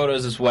out these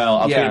photos as well.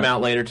 I'll tweet them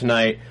out later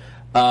tonight.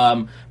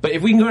 But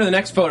if we can go to the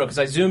next photo, because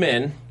I zoom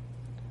in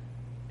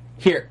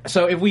here.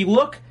 So if we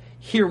look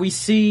here, we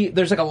see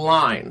there's like a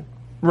line,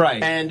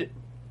 Right. and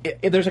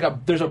there's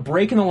a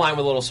break in the line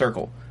with a little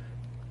circle.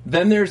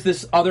 Then there's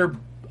this other,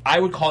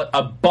 I would call it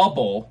a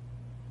bubble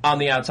on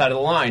the outside of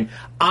the line.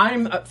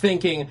 I'm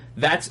thinking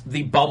that's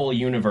the bubble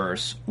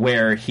universe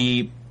where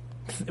he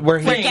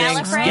Gallifrey?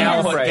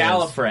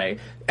 Gallifrey,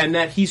 and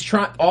that he's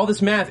trying. All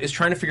this math is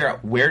trying to figure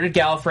out where did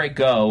Gallifrey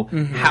go?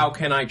 How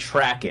can I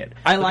track it?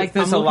 I like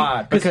this a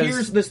lot because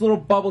here's this little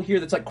bubble here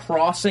that's like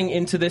crossing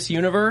into this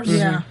universe.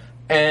 Yeah.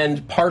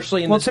 And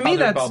partially in this to me,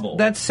 other bubble.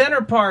 that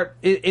center part,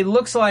 it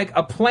looks like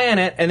a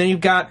planet, and then you've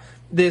got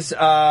this,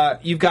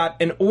 you've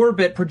got an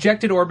orbit,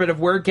 projected orbit of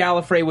where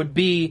Gallifrey would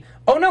be.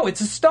 Oh no,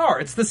 it's a star.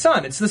 It's the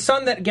sun. It's the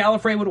sun that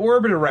Gallifrey would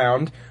orbit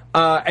around.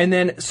 And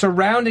then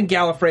surrounding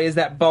Gallifrey is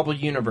that bubble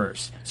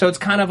universe. So it's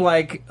kind of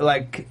like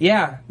that's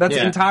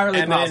entirely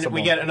and possible. Then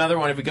we get another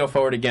one if we go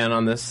forward again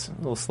on this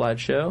little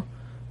slideshow.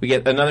 We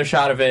get another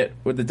shot of it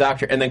with the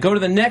Doctor, and then go to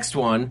the next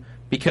one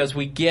because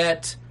we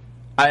get.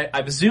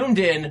 I've zoomed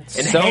in,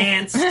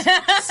 enhanced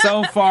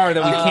so far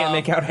that we can't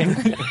make out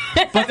anything.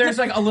 But there's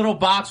like a little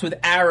box with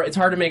arrow. It's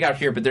hard to make out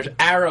here, but there's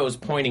arrows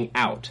pointing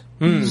out.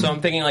 So I'm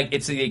thinking like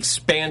it's the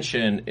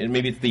expansion, and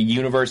maybe it's the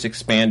universe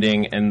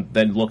expanding, and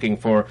then looking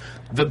for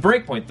the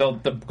breakpoint,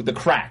 the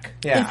crack.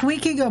 Yeah. If we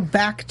could go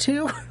back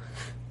to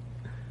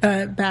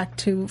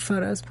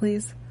photos,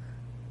 please.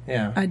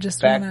 Yeah. I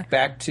just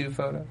back 2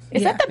 photos.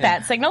 Is that the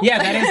bat signal? Yeah,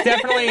 that is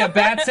definitely a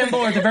bat symbol,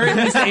 or at the very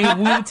least a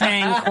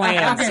Wu-Tang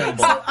Clan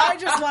symbol. So I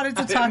just wanted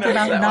to talk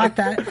about not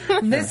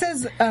that. This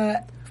is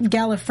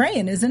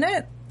Gallifreyan, isn't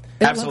it?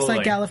 It Absolutely.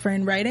 looks like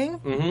Gallifreyan writing.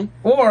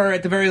 Mm-hmm. Or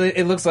at the very least,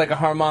 it looks like a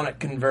harmonic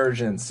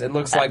convergence. It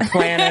looks like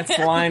planets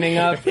lining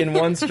up in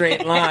one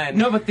straight line.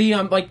 No, but the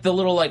like the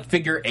little like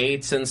figure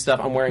 8s and stuff.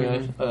 I'm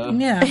wearing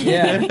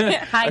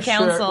Yeah. High a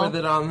Council. shirt with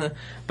it on the.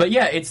 But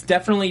yeah, it's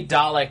definitely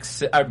Dalek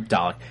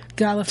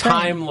Gallifreyan.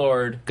 Time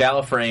Lord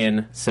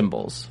Gallifreyan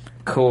symbols.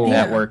 Cool.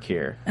 At work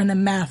here. And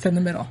then math in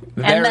the middle.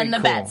 And then the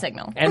cool. bat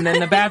signal. And then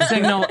the bat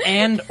signal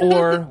and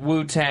or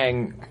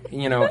Wu-Tang,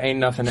 ain't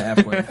nothing to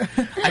F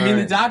with. I mean,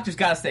 the Doctor's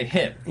got to stay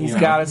hip. He's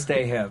got to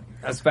stay hip,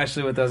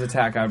 especially with those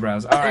attack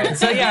eyebrows. All right.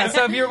 So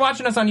if you're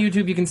watching us on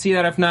YouTube, you can see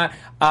that. If not,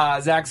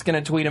 Zach's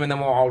going to tweet him, and then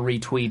we'll all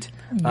retweet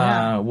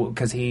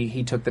because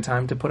he took the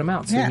time to put him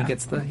out. So he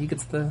gets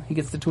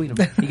to tweet him.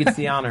 He gets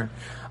the honor.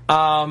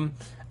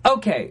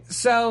 Okay.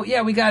 So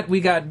we got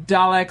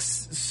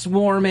Daleks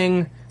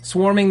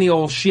swarming the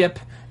old ship,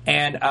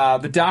 and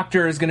the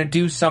Doctor is going to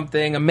do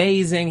something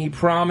amazing. He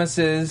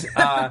promises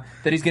that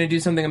he's going to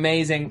do something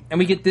amazing, and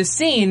we get this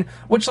scene,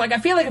 which, I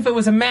feel like if it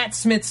was a Matt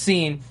Smith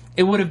scene,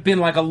 it would have been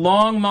like a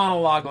long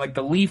monologue, like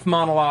the Leaf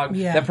monologue,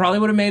 that probably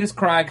would have made us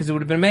cry because it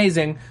would have been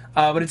amazing,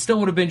 but it still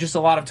would have been just a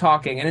lot of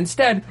talking. And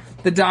instead,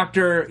 the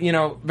Doctor,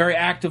 very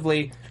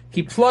actively,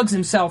 he plugs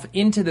himself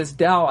into this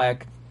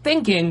Dalek,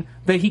 thinking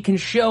that he can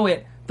show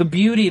it the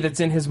beauty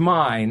that's in his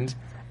mind,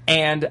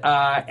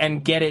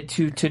 and get it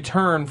to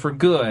turn for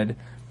good.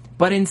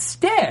 But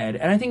instead,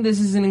 and I think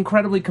this is an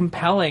incredibly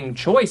compelling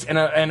choice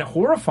and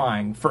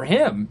horrifying for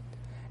him,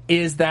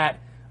 is that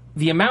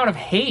the amount of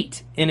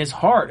hate in his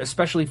heart,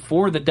 especially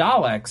for the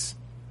Daleks,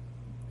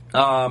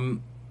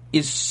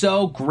 is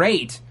so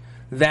great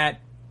that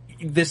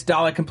this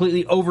Dalek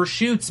completely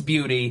overshoots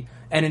beauty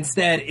and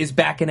instead is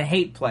back in a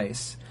hate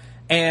place.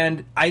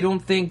 And I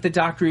don't think the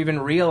Doctor even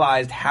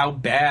realized how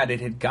bad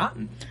it had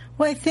gotten.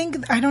 Well,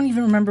 I don't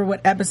even remember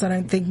what episode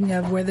I'm thinking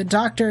of where the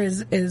Doctor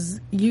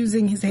is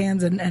using his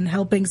hands and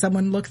helping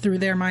someone look through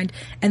their mind,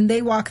 and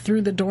they walk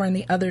through the door in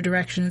the other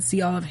direction and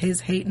see all of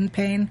his hate and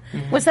pain.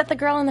 Mm-hmm. Was that the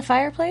girl in the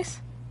fireplace?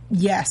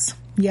 Yes,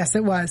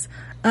 it was.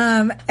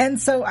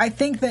 And so I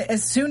think that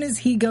as soon as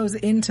he goes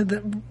into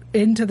the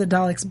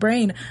Dalek's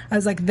brain, I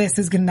was like, this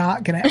is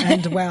not going to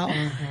end well.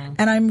 Mm-hmm.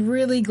 And I'm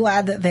really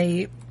glad that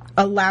they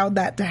allowed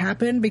that to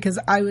happen, because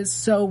I was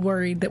so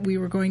worried that we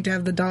were going to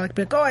have the Dalek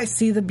be like, I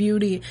see the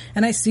beauty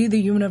and I see the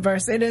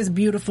universe. It is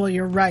beautiful.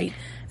 You're right.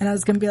 And I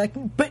was going to be like,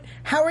 but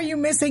how are you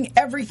missing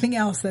everything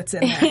else that's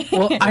in there?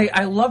 Well,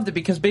 I loved it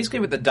because basically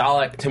with the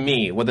Dalek, to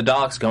me, what the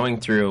Dalek's going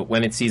through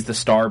when it sees the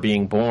star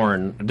being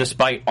born,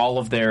 despite all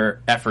of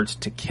their efforts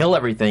to kill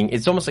everything,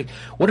 it's almost like,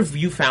 what if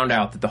you found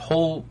out that the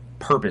whole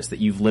purpose that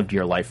you've lived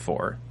your life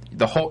for,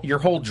 your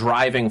whole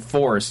driving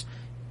force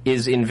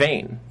is in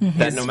vain. Mm-hmm.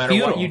 That no matter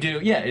what you do,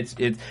 it's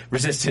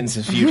resistance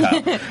is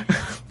futile.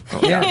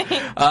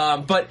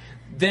 But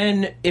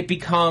then it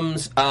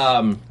becomes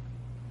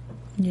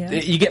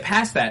you get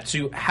past that.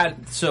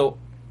 So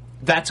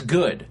that's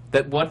good.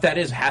 That what that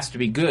is has to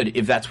be good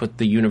if that's what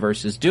the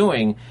universe is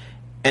doing,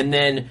 and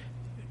then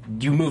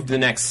you move to the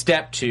next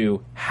step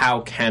to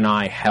how can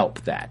I help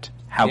that?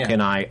 How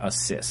can I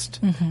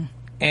assist? Mm-hmm.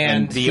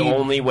 And the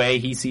only way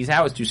he sees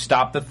how is to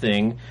stop the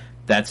thing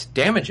that's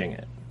damaging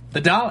it.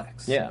 The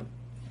Daleks. Yeah.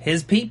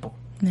 His people.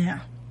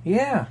 Yeah.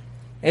 Yeah.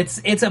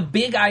 It's a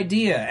big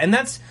idea. And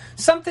that's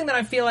something that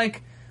I feel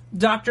like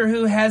Doctor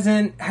Who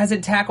hasn't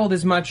tackled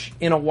as much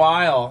in a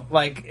while.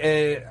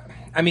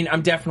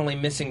 I'm definitely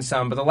missing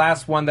some, but the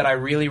last one that I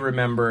really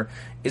remember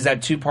is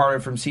that two-parter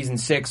from season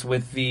 6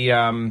 with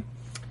the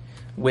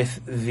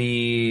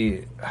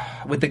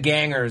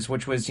gangers,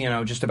 which was,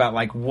 just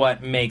about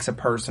what makes a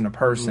person a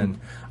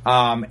person.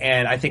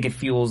 And I think it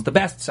fuels the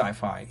best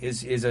sci-fi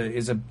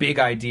is a big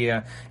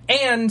idea.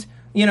 And,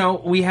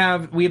 we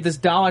have this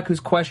Dalek who's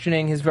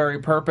questioning his very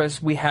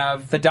purpose. We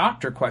have the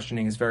Doctor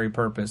questioning his very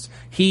purpose.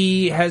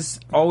 He has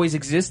always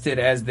existed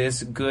as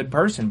this good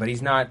person, but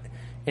he's not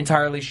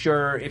entirely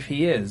sure if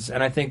he is.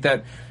 And I think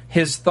that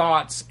his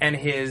thoughts and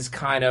his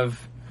kind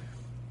of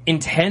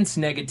intense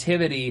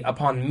negativity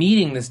upon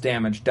meeting this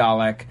damaged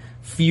Dalek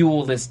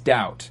fuel this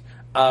doubt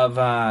of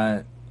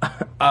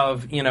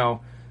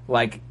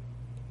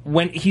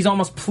when he's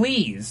almost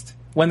pleased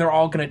when they're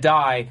all going to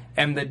die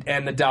and the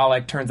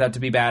Dalek turns out to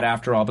be bad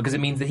after all, because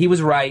it means that he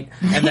was right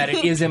and that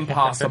it is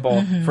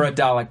impossible for a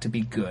Dalek to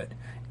be good.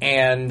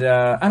 And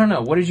I don't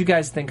know, what did you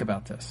guys think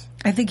about this?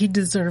 I think he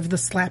deserved the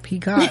slap he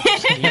got.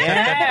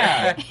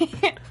 Yeah.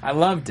 I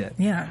loved it.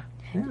 Yeah.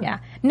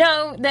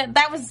 No,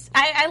 that was...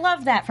 I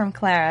love that from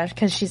Clara,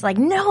 because she's like,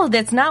 no,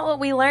 that's not what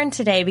we learned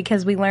today,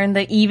 because we learned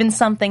that even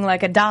something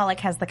like a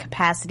Dalek has the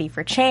capacity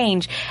for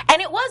change.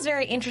 And it was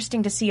very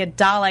interesting to see a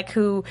Dalek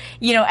who,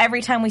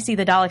 every time we see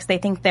the Daleks, they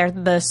think they're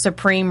the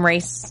supreme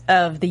race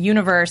of the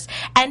universe.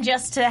 And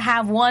just to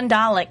have one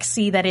Dalek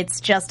see that it's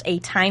just a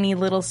tiny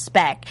little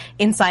speck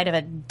inside of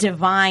a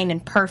divine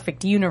and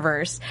perfect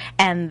universe,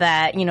 and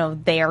that,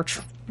 they are...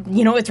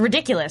 it's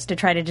ridiculous to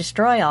try to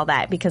destroy all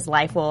that because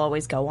life will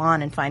always go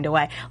on and find a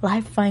way.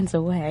 Life finds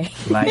a way.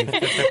 Life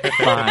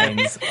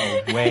finds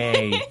a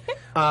way.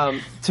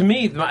 To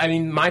me,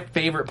 my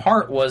favorite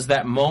part was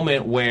that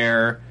moment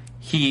where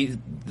the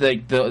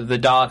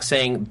Dalek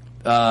saying,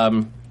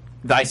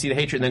 I see the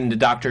hatred, and then the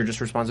doctor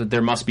just responds with,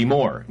 there must be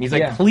more. And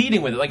he's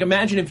pleading with it. Like,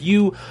 imagine if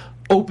you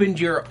opened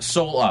your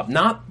soul up,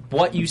 not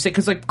what you say,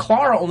 because like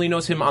Clara only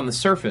knows him on the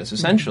surface,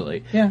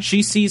 essentially. Yeah.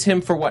 She sees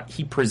him for what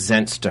he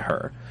presents to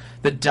her.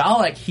 The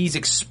Dalek, he's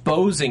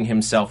exposing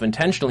himself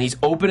intentionally. He's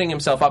opening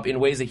himself up in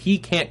ways that he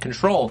can't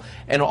control.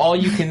 And all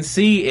you can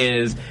see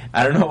is,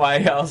 I don't know why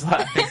I was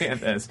laughing at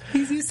this.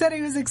 You said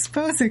he was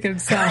exposing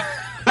himself.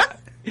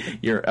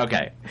 You're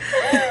okay.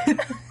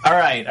 All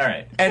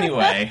right.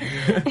 Anyway,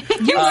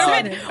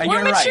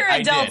 we're mature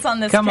adults on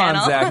this channel. Come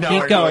on, Zach.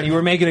 Keep going. You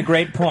were making a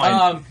great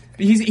point.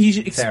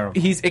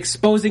 He's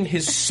exposing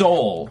his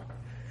soul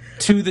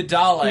to the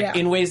Dalek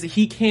in ways that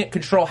he can't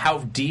control how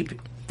deep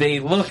they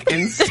look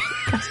inside.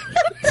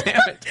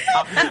 Damn it,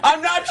 Tom.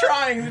 I'm not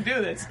trying to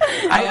do this.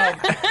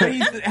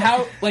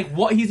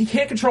 He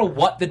can't control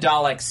what the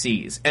Dalek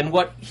sees, and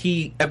what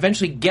he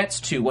eventually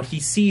gets to, what he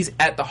sees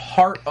at the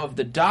heart of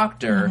the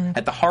Doctor,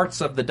 at the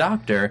hearts of the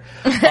Doctor,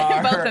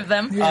 both of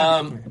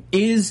them,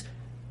 is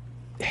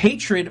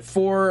hatred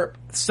for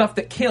stuff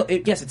that kills.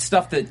 Yes, it's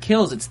stuff that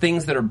kills. It's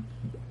things that are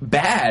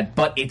bad,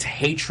 but it's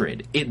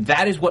hatred.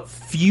 That is what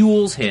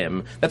fuels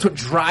him. That's what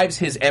drives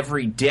his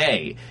every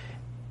day.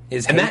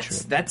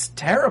 That's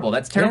terrible.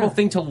 That's a terrible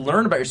thing to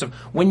learn about yourself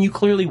when you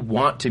clearly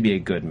want to be a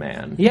good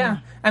man. Yeah.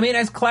 I mean,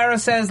 as Clara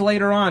says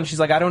later on, she's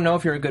like, I don't know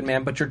if you're a good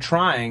man, but you're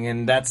trying,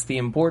 and that's the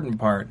important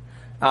part.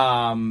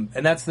 And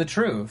that's the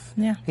truth.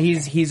 Yeah.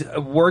 He's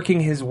working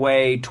his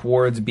way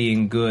towards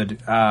being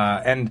good.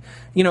 And,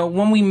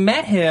 when we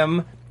met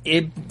him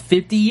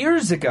 50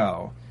 years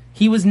ago,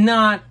 he was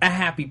not a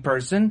happy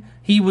person.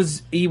 He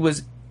was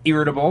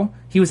irritable.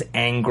 He was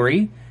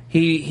angry.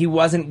 He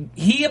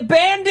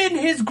abandoned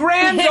his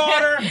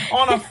granddaughter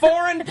on a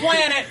foreign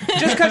planet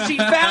just because she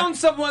found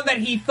someone that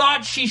he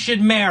thought she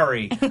should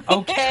marry.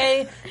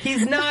 Okay?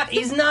 He's not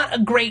a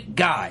great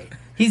guy.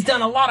 He's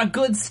done a lot of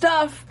good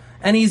stuff,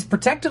 and he's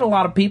protected a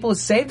lot of people,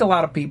 has saved a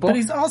lot of people. But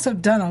he's also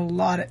done a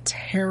lot of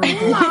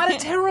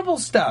terrible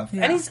stuff.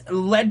 Yeah. And he's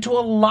led to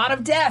a lot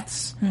of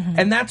deaths. Mm-hmm.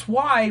 And that's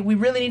why we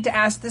really need to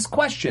ask this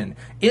question.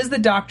 Is the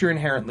Doctor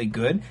inherently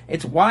good?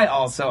 It's why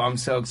also I'm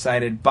so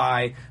excited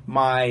by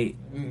my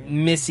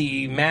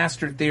Missy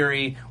Master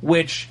theory,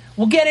 which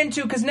we'll get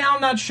into because now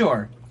I'm not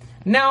sure.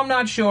 And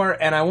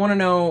I want to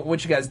know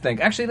what you guys think.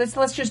 Actually,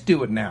 let's just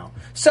do it now.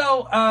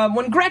 So,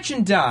 when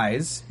Gretchen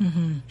dies,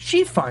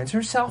 she finds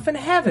herself in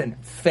heaven.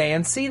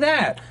 Fancy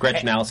that.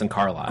 Gretchen Allison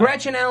Carlisle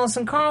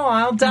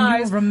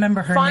dies. You'll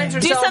remember her finds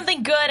name. Do herself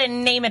something good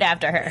and name it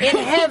after her. in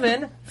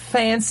heaven.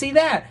 Fancy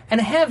that.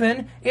 And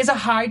heaven is a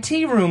high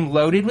tea room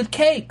loaded with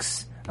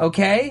cakes.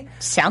 Okay?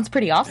 Sounds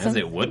pretty awesome. As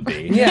it would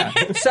be. Yeah.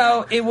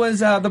 So, it was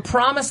the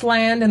Promised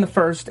Land in the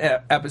first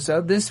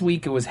episode. This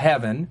week it was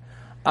heaven.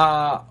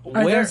 Are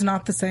those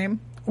not the same?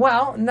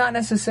 Well, not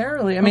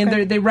necessarily. I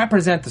mean, they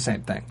represent the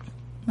same thing.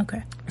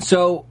 Okay.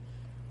 So,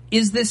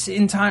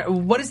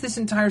 what is this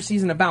entire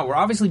season about? We're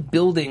obviously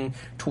building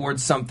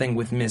towards something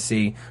with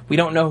Missy. We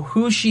don't know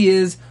who she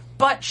is,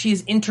 but she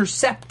is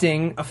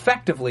intercepting,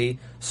 effectively,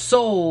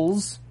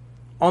 souls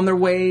on their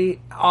way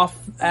off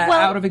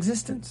out of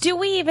existence. Do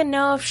we even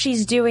know if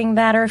she's doing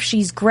that or if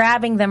she's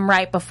grabbing them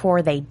right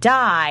before they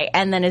die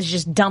and then is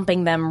just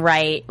dumping them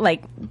right,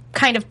 like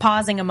kind of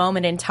pausing a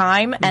moment in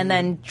time and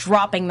then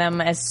dropping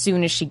them as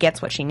soon as she gets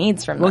what she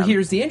needs from them? Well,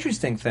 here's the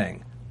interesting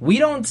thing. We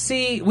didn't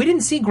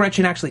see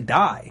Gretchen actually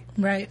die.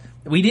 Right.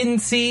 We didn't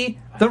see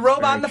the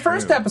robot in the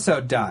first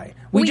episode die.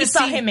 We just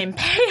saw him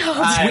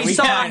impaled.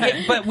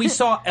 We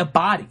saw a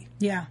body.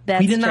 Yeah,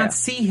 we did not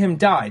see him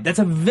die. That's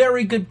a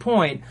very good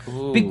point.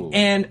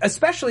 And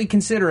especially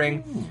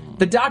considering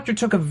the Doctor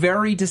took a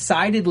very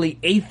decidedly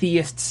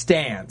atheist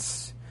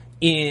stance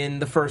in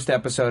the first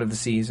episode of the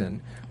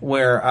season,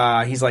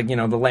 where he's like, the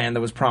land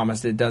that was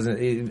promised, it doesn't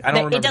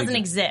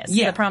exist.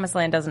 Yeah. The Promised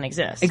Land doesn't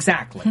exist.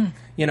 Exactly.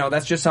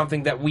 That's just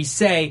something that we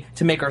say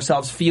to make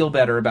ourselves feel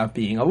better about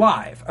being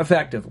alive,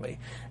 effectively.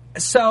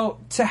 So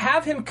to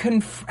have him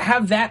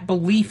have that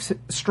belief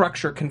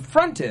structure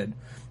confronted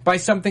by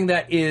something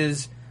that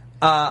is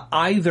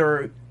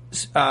either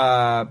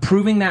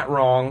proving that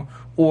wrong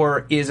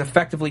or is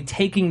effectively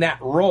taking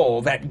that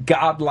role, that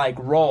godlike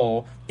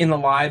role, in the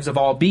lives of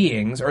all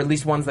beings, or at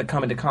least ones that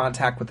come into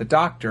contact with the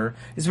Doctor,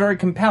 is very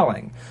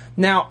compelling.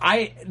 Now,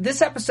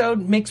 this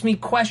episode makes me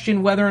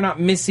question whether or not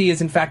Missy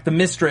is in fact the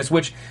mistress,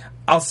 which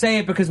I'll say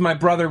it because my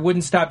brother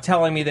wouldn't stop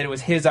telling me that it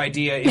was his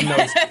idea, even though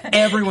it's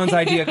everyone's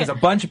idea, because a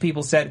bunch of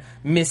people said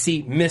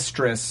Missy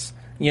Mistress.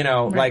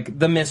 Like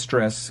the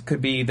Mistress could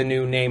be the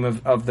new name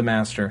of the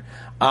Master.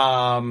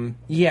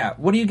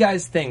 What do you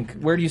guys think?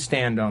 Where do you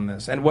stand on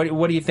this? And what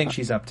do you think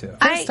she's up to?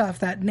 First off,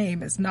 that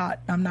name is not,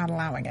 I'm not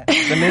allowing it.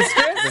 The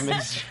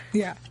Mistress?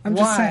 Yeah. I'm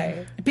just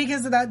saying.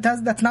 Because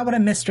that's not what a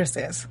mistress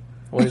is.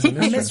 What is a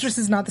mistress? A mistress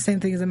is not the same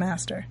thing as a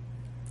master.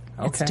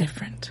 It's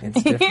different.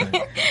 It's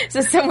different.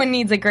 So someone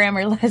needs a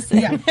grammar lesson.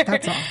 Yeah,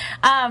 that's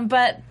all.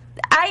 But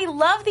I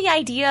love the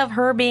idea of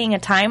her being a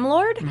Time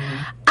Lord.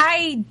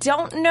 I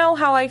don't know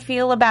how I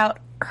feel about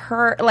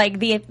her, like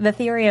the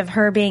theory of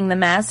her being the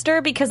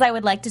Master, because I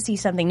would like to see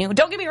something new.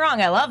 Don't get me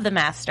wrong, I love the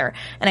Master,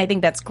 and I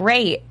think that's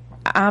great.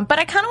 But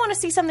I kind of want to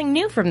see something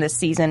new from this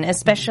season,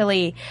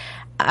 especially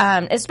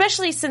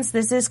since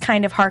this is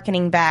kind of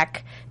hearkening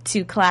back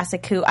to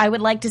Classic Who. I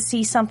would like to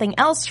see something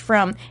else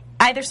from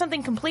either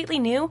something completely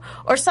new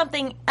or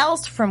something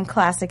else from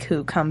Classic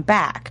Who come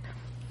back.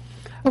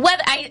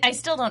 Whether I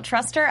still don't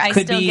trust her. I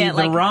Could still be get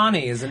the like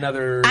Ronnie is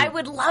another. I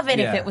would love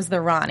it if it was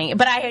the Ronnie,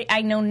 but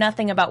I know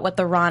nothing about what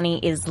the Ronnie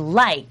is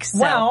like.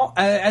 So. Well,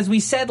 as we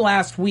said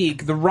last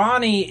week, the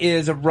Ronnie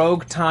is a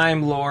rogue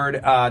Time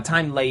Lord,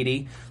 Time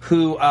Lady,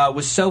 who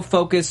was so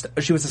focused.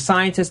 She was a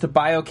scientist, a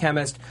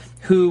biochemist,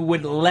 who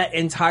would let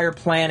entire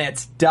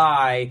planets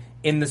die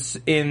in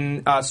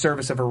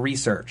service of her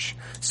research.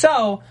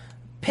 So,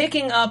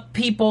 picking up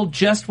people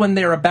just when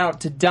they're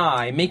about to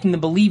die, making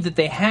them believe that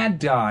they had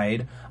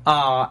died,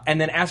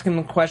 and then asking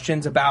them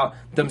questions about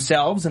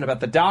themselves and about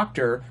the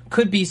Doctor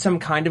could be some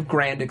kind of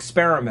grand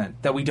experiment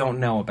that we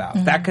don't know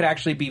about. That could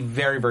actually be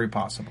very, very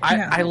possible.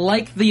 I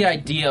like the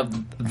idea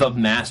of the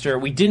Master.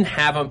 We didn't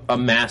have a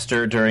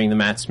Master during the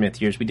Matt Smith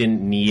years. We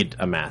didn't need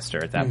a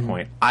Master at that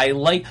point. I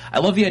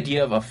love the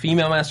idea of a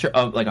female Master,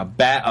 of like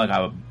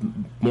a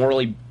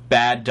morally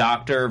bad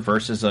Doctor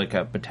versus like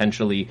a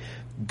potentially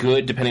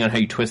good, depending on how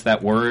you twist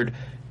that word,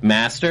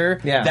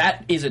 Master. Yeah.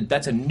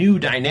 That's a new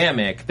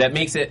dynamic that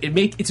makes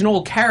it's an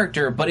old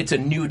character, but it's a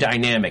new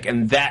dynamic,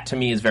 and that to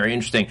me is very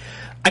interesting.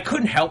 I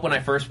couldn't help when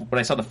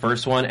I saw the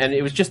first one, and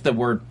it was just the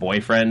word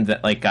boyfriend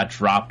that like got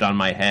dropped on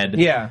my head.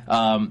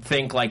 Yeah.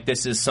 Think like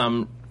this is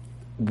some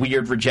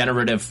weird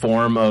regenerative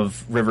form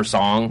of River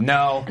Song.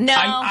 No.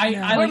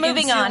 I We're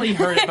moving on.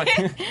 Heard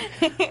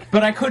it,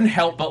 but I couldn't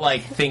help but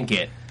like think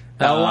it.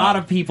 A lot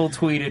of people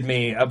tweeted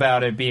me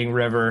about it being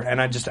River, and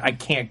I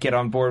can't get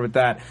on board with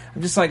that.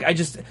 I'm just like,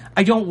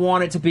 I don't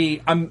want it to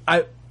be.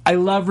 I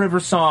love River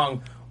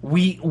Song.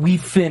 We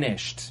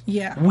finished.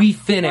 Yeah. We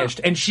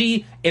finished. And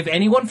she, if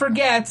anyone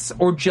forgets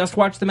or just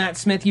watch the Matt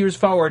Smith years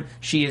forward,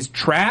 she is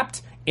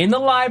trapped in the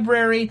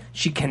library.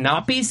 She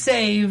cannot be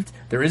saved.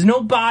 There is no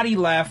body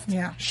left.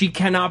 Yeah. She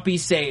cannot be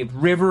saved.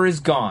 River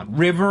is gone.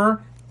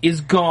 River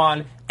is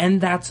gone. And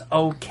that's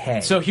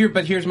okay. So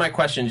here's my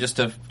question, just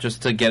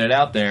to get it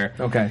out there.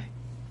 Okay.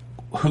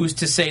 Who's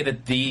to say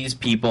that these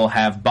people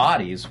have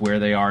bodies where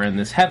they are in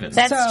this heaven?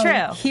 That's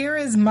true. Here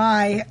is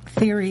my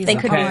theories They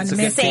could on be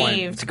Missy.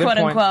 saved, quote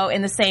unquote,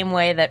 in the same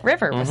way that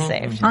River was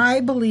saved. I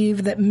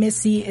believe that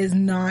Missy is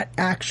not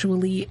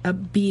actually a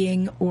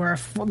being or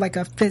like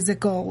a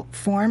physical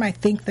form. I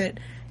think that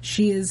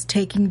she is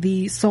taking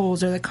the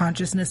souls or the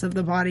consciousness of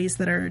the bodies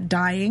that are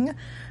dying.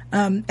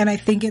 And I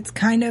think it's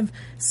kind of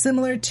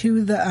similar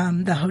to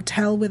the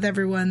hotel with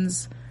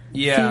everyone's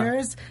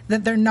fears,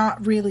 that they're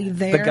not really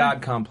there. The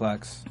God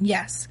complex.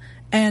 Yes.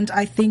 And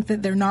I think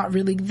that they're not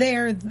really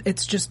there.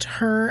 It's just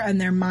her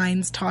and their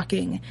minds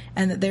talking,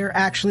 and that they're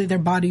actually, their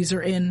bodies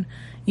are in,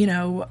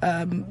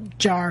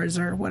 jars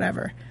or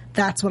whatever.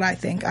 That's what I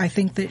think. I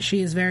think that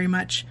she is very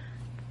much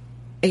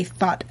a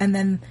thought. And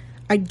then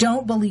I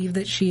don't believe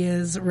that she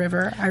is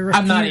River. I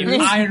refuse.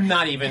 I'm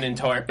not even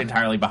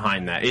entirely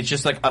behind that. It's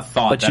just like a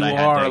thought but that you I had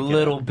are to a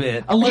little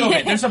bit. A little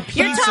bit. There's a piece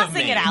You're of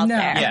tossing me. it out No,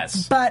 there.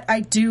 Yes. But I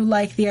do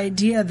like the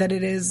idea that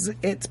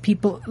it's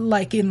people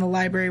like in the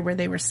library where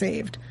they were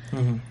saved.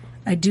 Mm-hmm.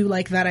 I do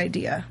like that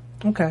idea.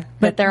 Okay.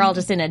 But they're all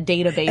just in a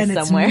database And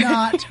somewhere.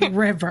 it's not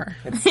River.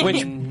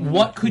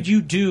 What could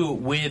you do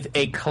with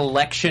a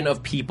collection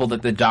of people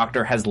that the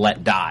Doctor has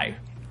let die?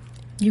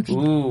 You could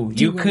Ooh,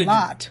 do you could. a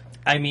lot.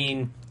 I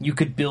mean, you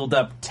could build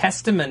up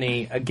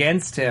testimony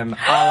against him,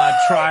 a la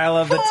Trial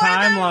of the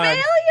Time Lord.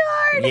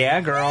 Yeah,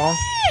 girl.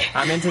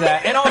 I'm into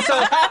that. And also,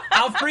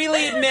 I'll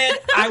freely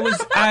admit,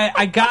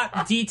 I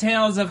got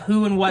details of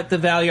who and what the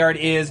Valeyard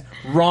is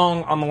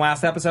wrong on the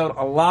last episode.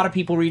 A lot of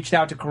people reached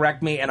out to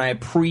correct me, and I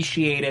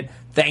appreciate it.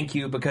 Thank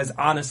you, because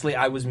honestly,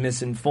 I was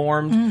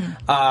misinformed.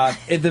 The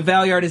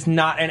Valeyard is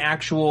not an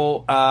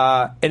actual.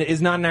 It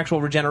is not an actual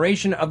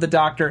regeneration of the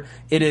Doctor.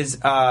 It is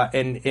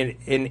an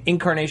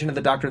incarnation of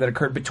the Doctor that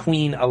occurred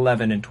between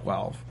 11 and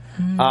 12.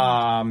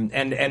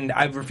 And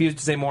I've refused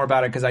to say more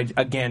about it because I,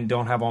 again,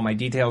 don't have all my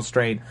details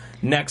straight.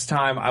 Next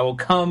time, I will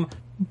come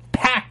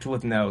packed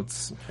with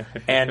notes,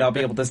 and I'll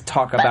be able to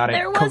talk about it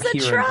coherently.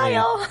 There was a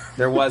trial.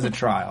 There was a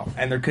trial,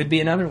 and there could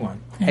be another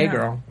one. Hey,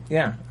 girl.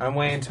 Yeah, I'm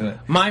way into it.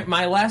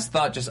 My last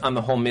thought just on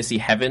the whole Missy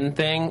Heaven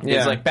thing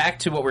is like back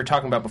to what we were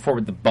talking about before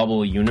with the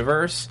bubble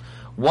universe.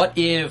 What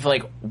if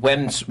like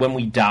when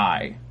we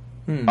die,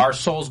 our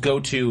souls go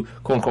to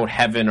quote unquote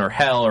heaven or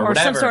hell or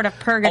whatever, some sort of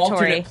purgatory.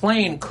 Alternate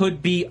plane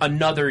could be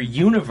another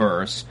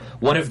universe.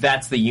 What if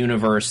that's the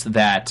universe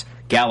that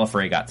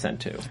Gallifrey got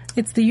sent to?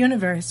 It's the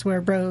universe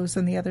where Rose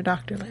and the other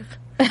Doctor live.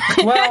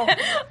 Well,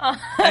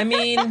 I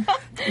mean,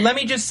 let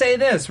me just say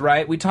this,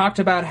 right? We talked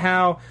about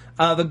how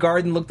the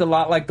garden looked a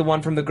lot like the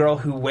one from The Girl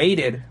Who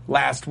Waited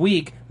last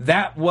week.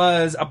 That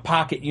was a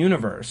pocket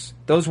universe.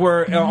 Those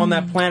were, on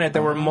that planet,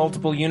 there were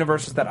multiple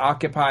universes that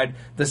occupied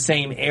the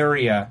same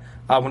area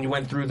when you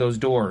went through those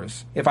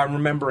doors, if I'm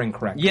remembering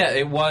correctly. Yeah,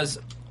 it was...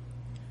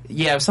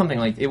 Yeah, it was something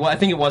like... I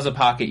think it was a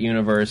pocket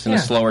universe in a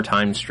slower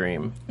time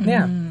stream.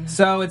 Yeah.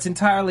 So it's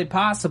entirely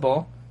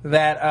possible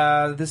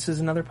that this is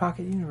another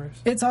pocket universe.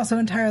 It's also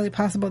entirely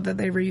possible that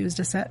they reused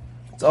a set.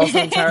 It's also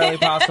entirely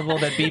possible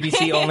that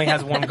BBC only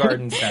has one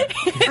garden set.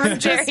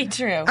 Very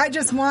true. I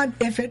just want,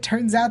 if it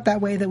turns out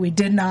that way, that we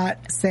did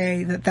not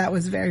say that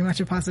was very much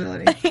a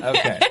possibility.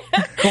 Okay.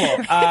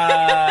 Cool.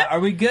 Are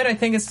we good? I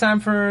think it's time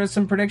for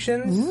some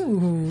predictions.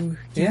 Ooh,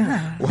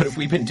 yeah. What have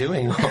we been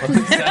doing all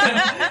this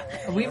time?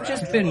 We've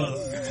just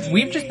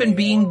been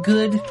being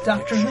good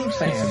Doctor Who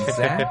fans,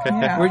 Zach.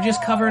 Yeah. We're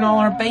just covering all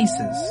our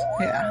bases.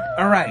 Yeah.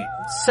 All right.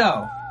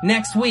 So,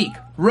 next week,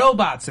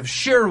 Robots of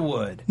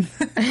Sherwood.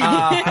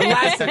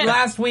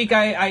 Last week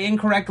I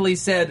incorrectly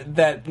said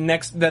that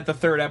the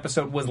third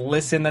episode was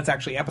Listen. That's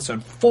actually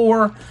episode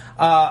 4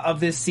 of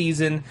this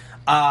season.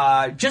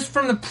 Just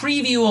from the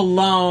preview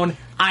alone,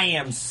 I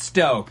am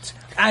stoked.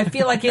 I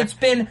feel like it's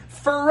been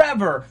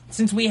forever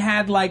since we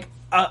had like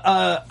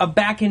a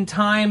Back in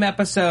Time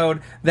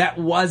episode that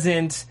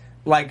wasn't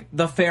like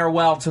the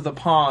farewell to the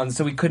pawns,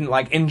 so we couldn't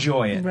like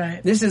enjoy it.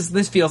 Right.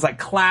 This feels like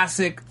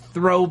classic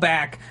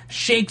throwback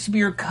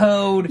Shakespeare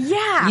code.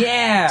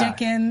 Yeah.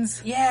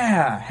 Dickens.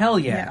 Yeah. Hell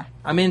yeah.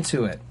 I'm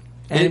into it.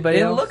 Anybody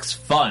It else? looks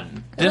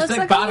fun. It Just looks the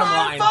like a bottom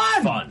lot of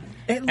line, fun. fun.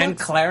 And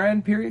Clara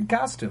in period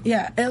costume.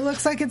 Yeah, it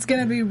looks like it's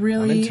going to be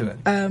really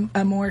I'm into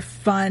a more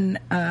fun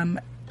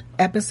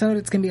episode.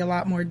 It's going to be a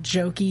lot more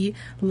jokey,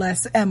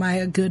 less am I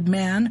a good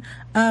man.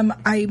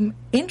 I'm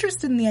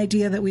interested in the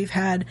idea that we've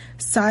had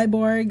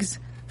cyborgs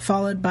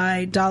followed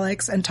by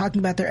Daleks and talking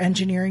about their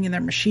engineering and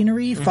their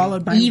machinery,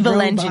 followed by evil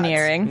robots.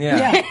 engineering.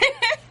 Yeah.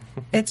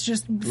 It's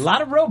just A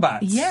lot of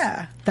robots.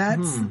 yeah,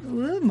 that's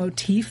a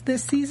motif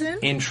this season.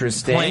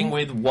 Interesting. Playing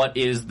with what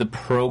is the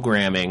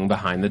programming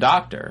behind the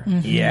Doctor.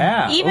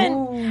 Yeah.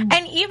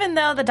 Even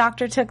though the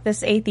Doctor took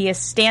this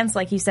atheist stance,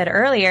 like you said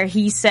earlier,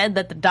 he said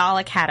that the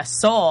Dalek had a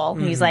soul.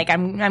 He's like,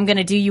 I'm going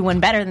to do you one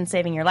better than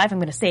saving your life. I'm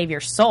going to save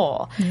your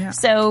soul. Yeah.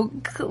 So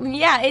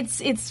yeah,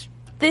 it's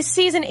this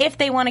season, if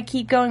they want to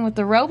keep going with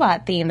the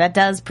robot theme, that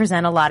does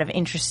present a lot of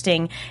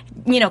interesting,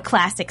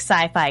 classic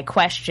sci-fi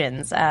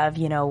questions of,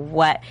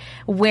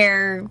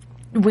 where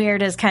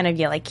does kind of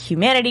like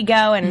humanity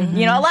go, and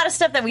a lot of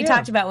stuff that we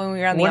talked about when we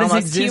were on the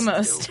Almost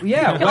Humost.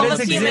 Yeah, what is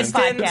Almost Human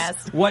existence?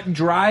 podcast. What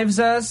drives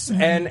us,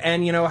 and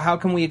how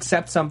can we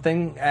accept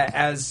something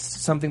as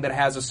something that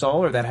has a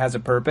soul or that has a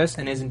purpose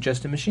and isn't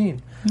just a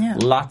machine? Yeah.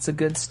 Lots of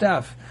good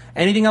stuff.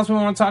 Anything else we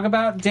want to talk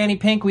about? Danny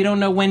Pink, we don't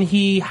know when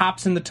he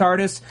hops in the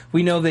TARDIS.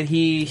 We know that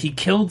he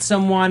killed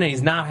someone and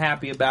he's not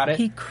happy about it.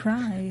 He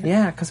cried.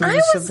 Yeah, because it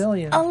was a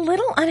civilian. A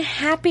little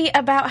unhappy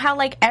about how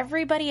like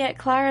everybody at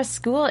Clara's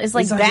school is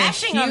like He's like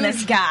bashing on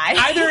this guy.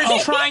 Either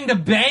is trying to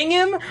bang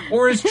him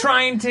or is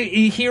trying to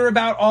hear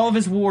about all of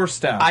his war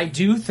stuff. I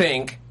do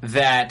think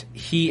that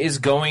he is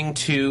going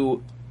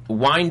to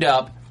wind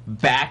up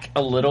back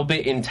a little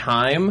bit in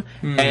time,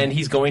 and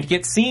he's going to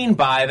get seen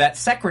by that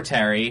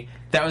secretary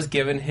that was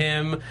giving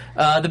him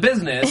the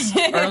business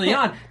early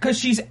on, because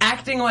she's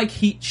acting like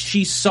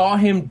she saw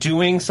him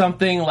doing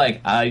something like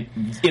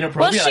inappropriate.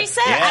 Well, she like,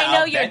 said, yeah, "I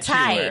know your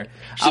type."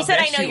 She said,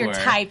 "I know your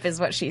type," is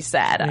what she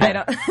said.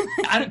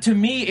 To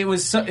me, it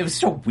was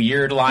such a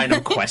weird line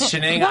of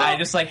questioning. I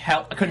just I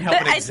couldn't help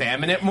but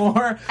examine it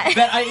more.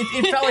 That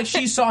it felt like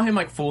she saw him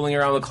like fooling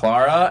around with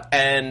Clara,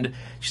 and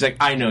she's like,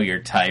 "I know your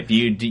type.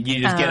 You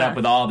just get up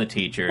with all the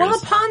teachers." Well,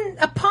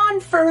 upon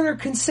further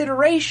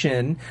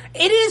consideration,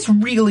 it is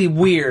really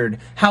weird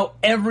how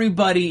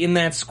everybody in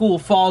that school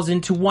falls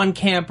into one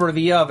camp or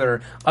the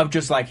other of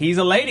just like, he's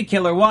a lady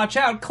killer, watch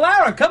out.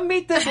 Clara, come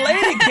meet this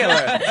lady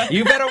killer.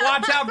 You better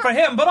watch out for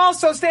him, but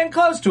also stand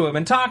close to him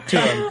and talk to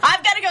him.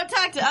 I've got to go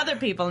talk to other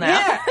people now.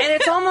 Yeah, and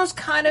it's almost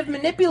kind of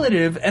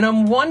manipulative, and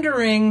I'm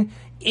wondering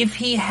if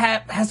he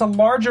has a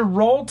larger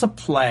role to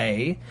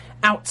play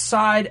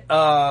outside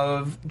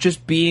of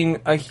just being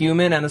a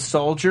human and a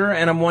soldier,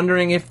 and I'm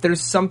wondering if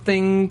there's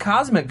something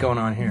cosmic going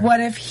on here. What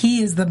if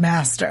he is the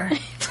master?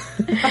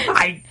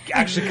 I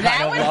actually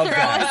kind of love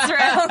that.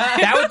 Us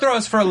That would throw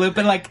us for a loop,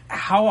 and like,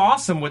 how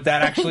awesome would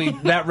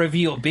that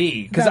reveal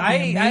be? Because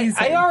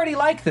I already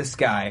like this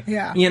guy.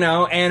 Yeah.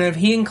 And if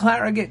he and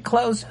Clara get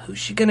close, who's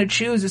she going to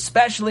choose,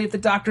 especially if the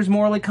Doctor's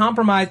morally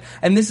compromised,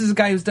 and this is a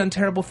guy who's done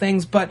terrible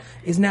things, but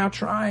is now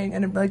trying,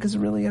 and is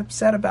really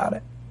upset about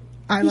it.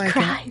 I like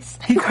cries.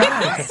 He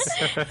cries.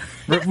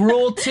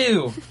 Rule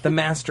 2, the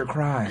master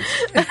cries.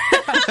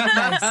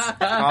 Nice.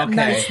 Okay.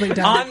 Nicely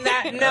done. On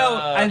that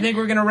note, I think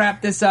we're going to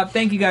wrap this up.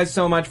 Thank you guys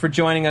so much for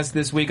joining us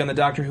this week on the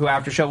Doctor Who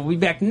After Show. We'll be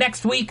back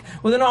next week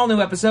with an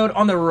all-new episode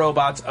on the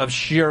robots of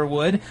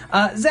Sherwood.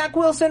 Zach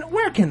Wilson,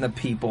 where can the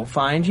people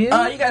find you?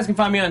 You guys can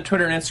find me on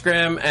Twitter and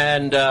Instagram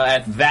and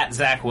at that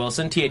Zach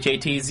Wilson,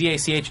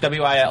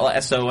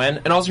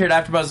 ThatZachWilson. And also here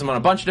at AfterBuzz, I'm on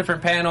a bunch of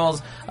different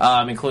panels,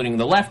 including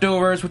The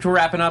Leftovers, which we're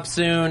wrapping up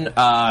soon.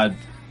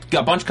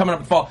 Got a bunch coming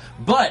up in fall.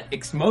 But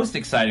most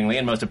excitingly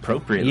and most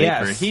appropriately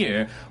for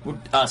here,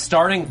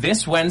 starting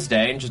this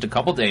Wednesday, in just a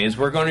couple days,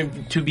 we're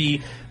going to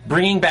be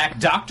bringing back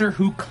Doctor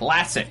Who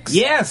classics.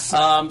 Yes.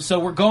 So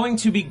we're going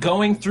to be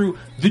going through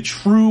the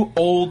true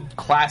old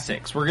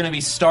classics. We're going to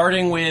be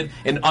starting with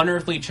An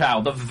Unearthly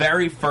Child, the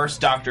very first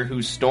Doctor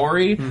Who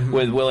story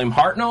with William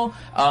Hartnell.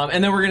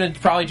 And then we're going to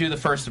probably do the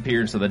first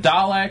appearance of the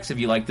Daleks. If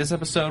you like this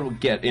episode, we'll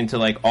get into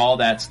like all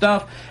that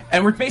stuff.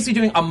 And we're basically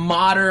doing a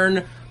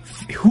modern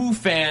Who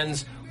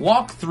fans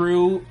walk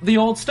through the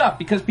old stuff,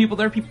 because there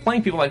are plenty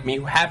of people like me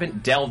who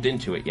haven't delved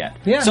into it yet.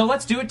 Yeah. So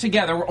let's do it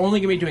together. We're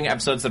only going to be doing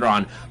episodes that are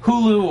on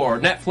Hulu or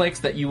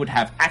Netflix that you would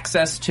have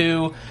access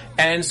to.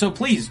 And so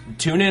please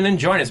tune in and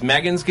join us.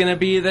 Megan's going to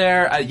be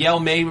there. Yale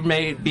may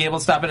be able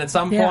to stop in at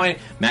some point.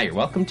 Matt, you're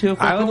welcome to.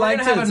 I would like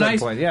to have at a some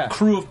nice point, yeah.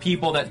 crew of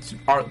people that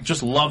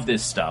just love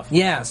this stuff.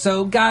 Yeah,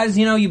 so guys,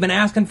 you've been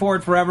asking for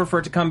it forever for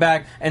it to come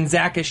back, and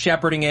Zach is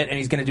shepherding it, and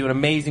he's going to do an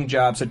amazing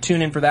job, so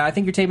tune in for that. I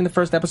think you're taping the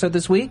first episode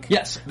this week?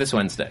 Yes, this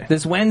Wednesday.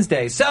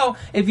 So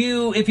if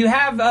you're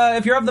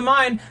of the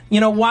mind,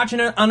 watch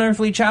An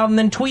Unearthly Child and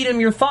then tweet him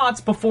your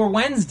thoughts before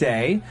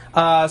Wednesday.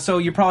 So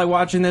you're probably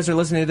watching this or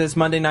listening to this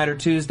Monday night or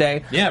Tuesday.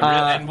 Yeah,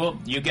 really,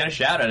 and you get a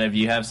shout out if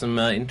you have some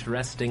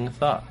interesting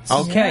thoughts.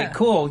 Okay, Yeah.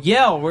 cool.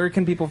 Yell, where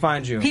can people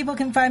find you? People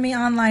can find me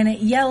online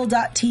at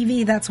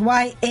yell.tv. That's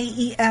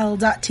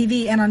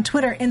YAEL.tv. And on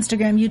Twitter,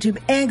 Instagram, YouTube,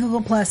 and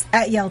Google Plus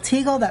at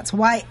YellTeagle. That's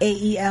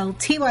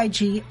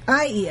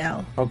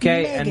YAELTYGIEL.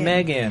 Okay, and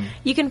Megan.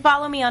 You can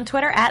follow me on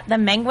Twitter at the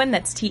Menguin.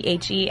 That's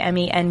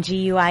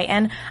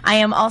TheMenguin. I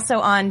am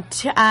also on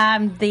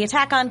the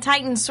Attack on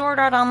Titan Sword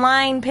Art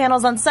Online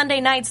panels on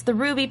Sunday nights, the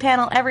Ruby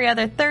panel every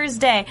other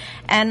Thursday,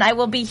 and I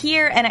will be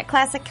here and at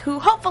Classic Who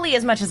hopefully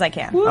as much as I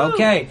can. Woo.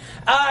 Okay.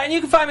 And you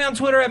can find me on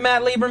Twitter at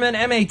Matt Lieberman,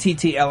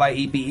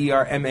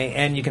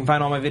 MattLieberman. You can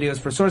find all my videos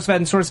for SourceFed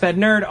and SourceFed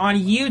Nerd on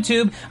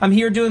YouTube. I'm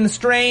here doing The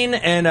Strain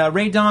and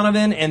Ray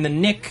Donovan and the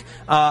Nick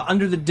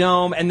Under the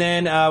Dome. And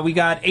then we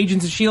got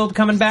Agents of S.H.I.E.L.D.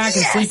 coming back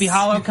and Sleepy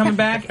Hollow coming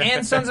back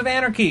and Sons of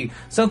Anarchy.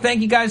 So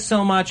thank you guys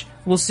so much.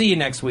 We'll see you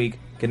next week.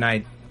 Good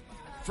night.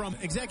 From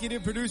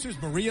executive producers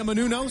Maria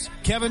Menounos,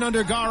 Kevin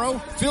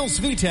Undergaro, Phil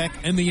Svitek,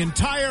 and the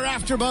entire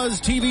AfterBuzz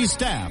TV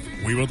staff,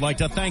 we would like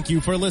to thank you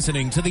for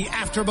listening to the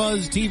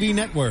AfterBuzz TV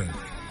network.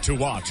 To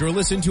watch or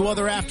listen to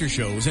other after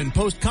shows and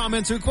post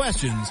comments or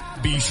questions,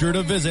 be sure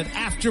to visit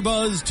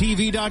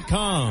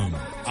AfterBuzzTV.com.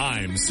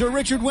 I'm Sir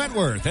Richard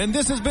Wentworth, and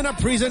this has been a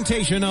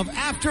presentation of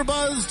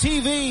AfterBuzz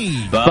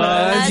TV.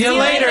 Buzz you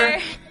later.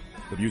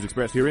 The views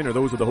expressed herein are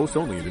those of the hosts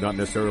only and do not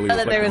necessarily Oh,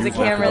 that reflect there the was a views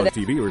of camera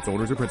AfterBuzz TV or its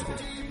owners or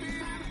principals.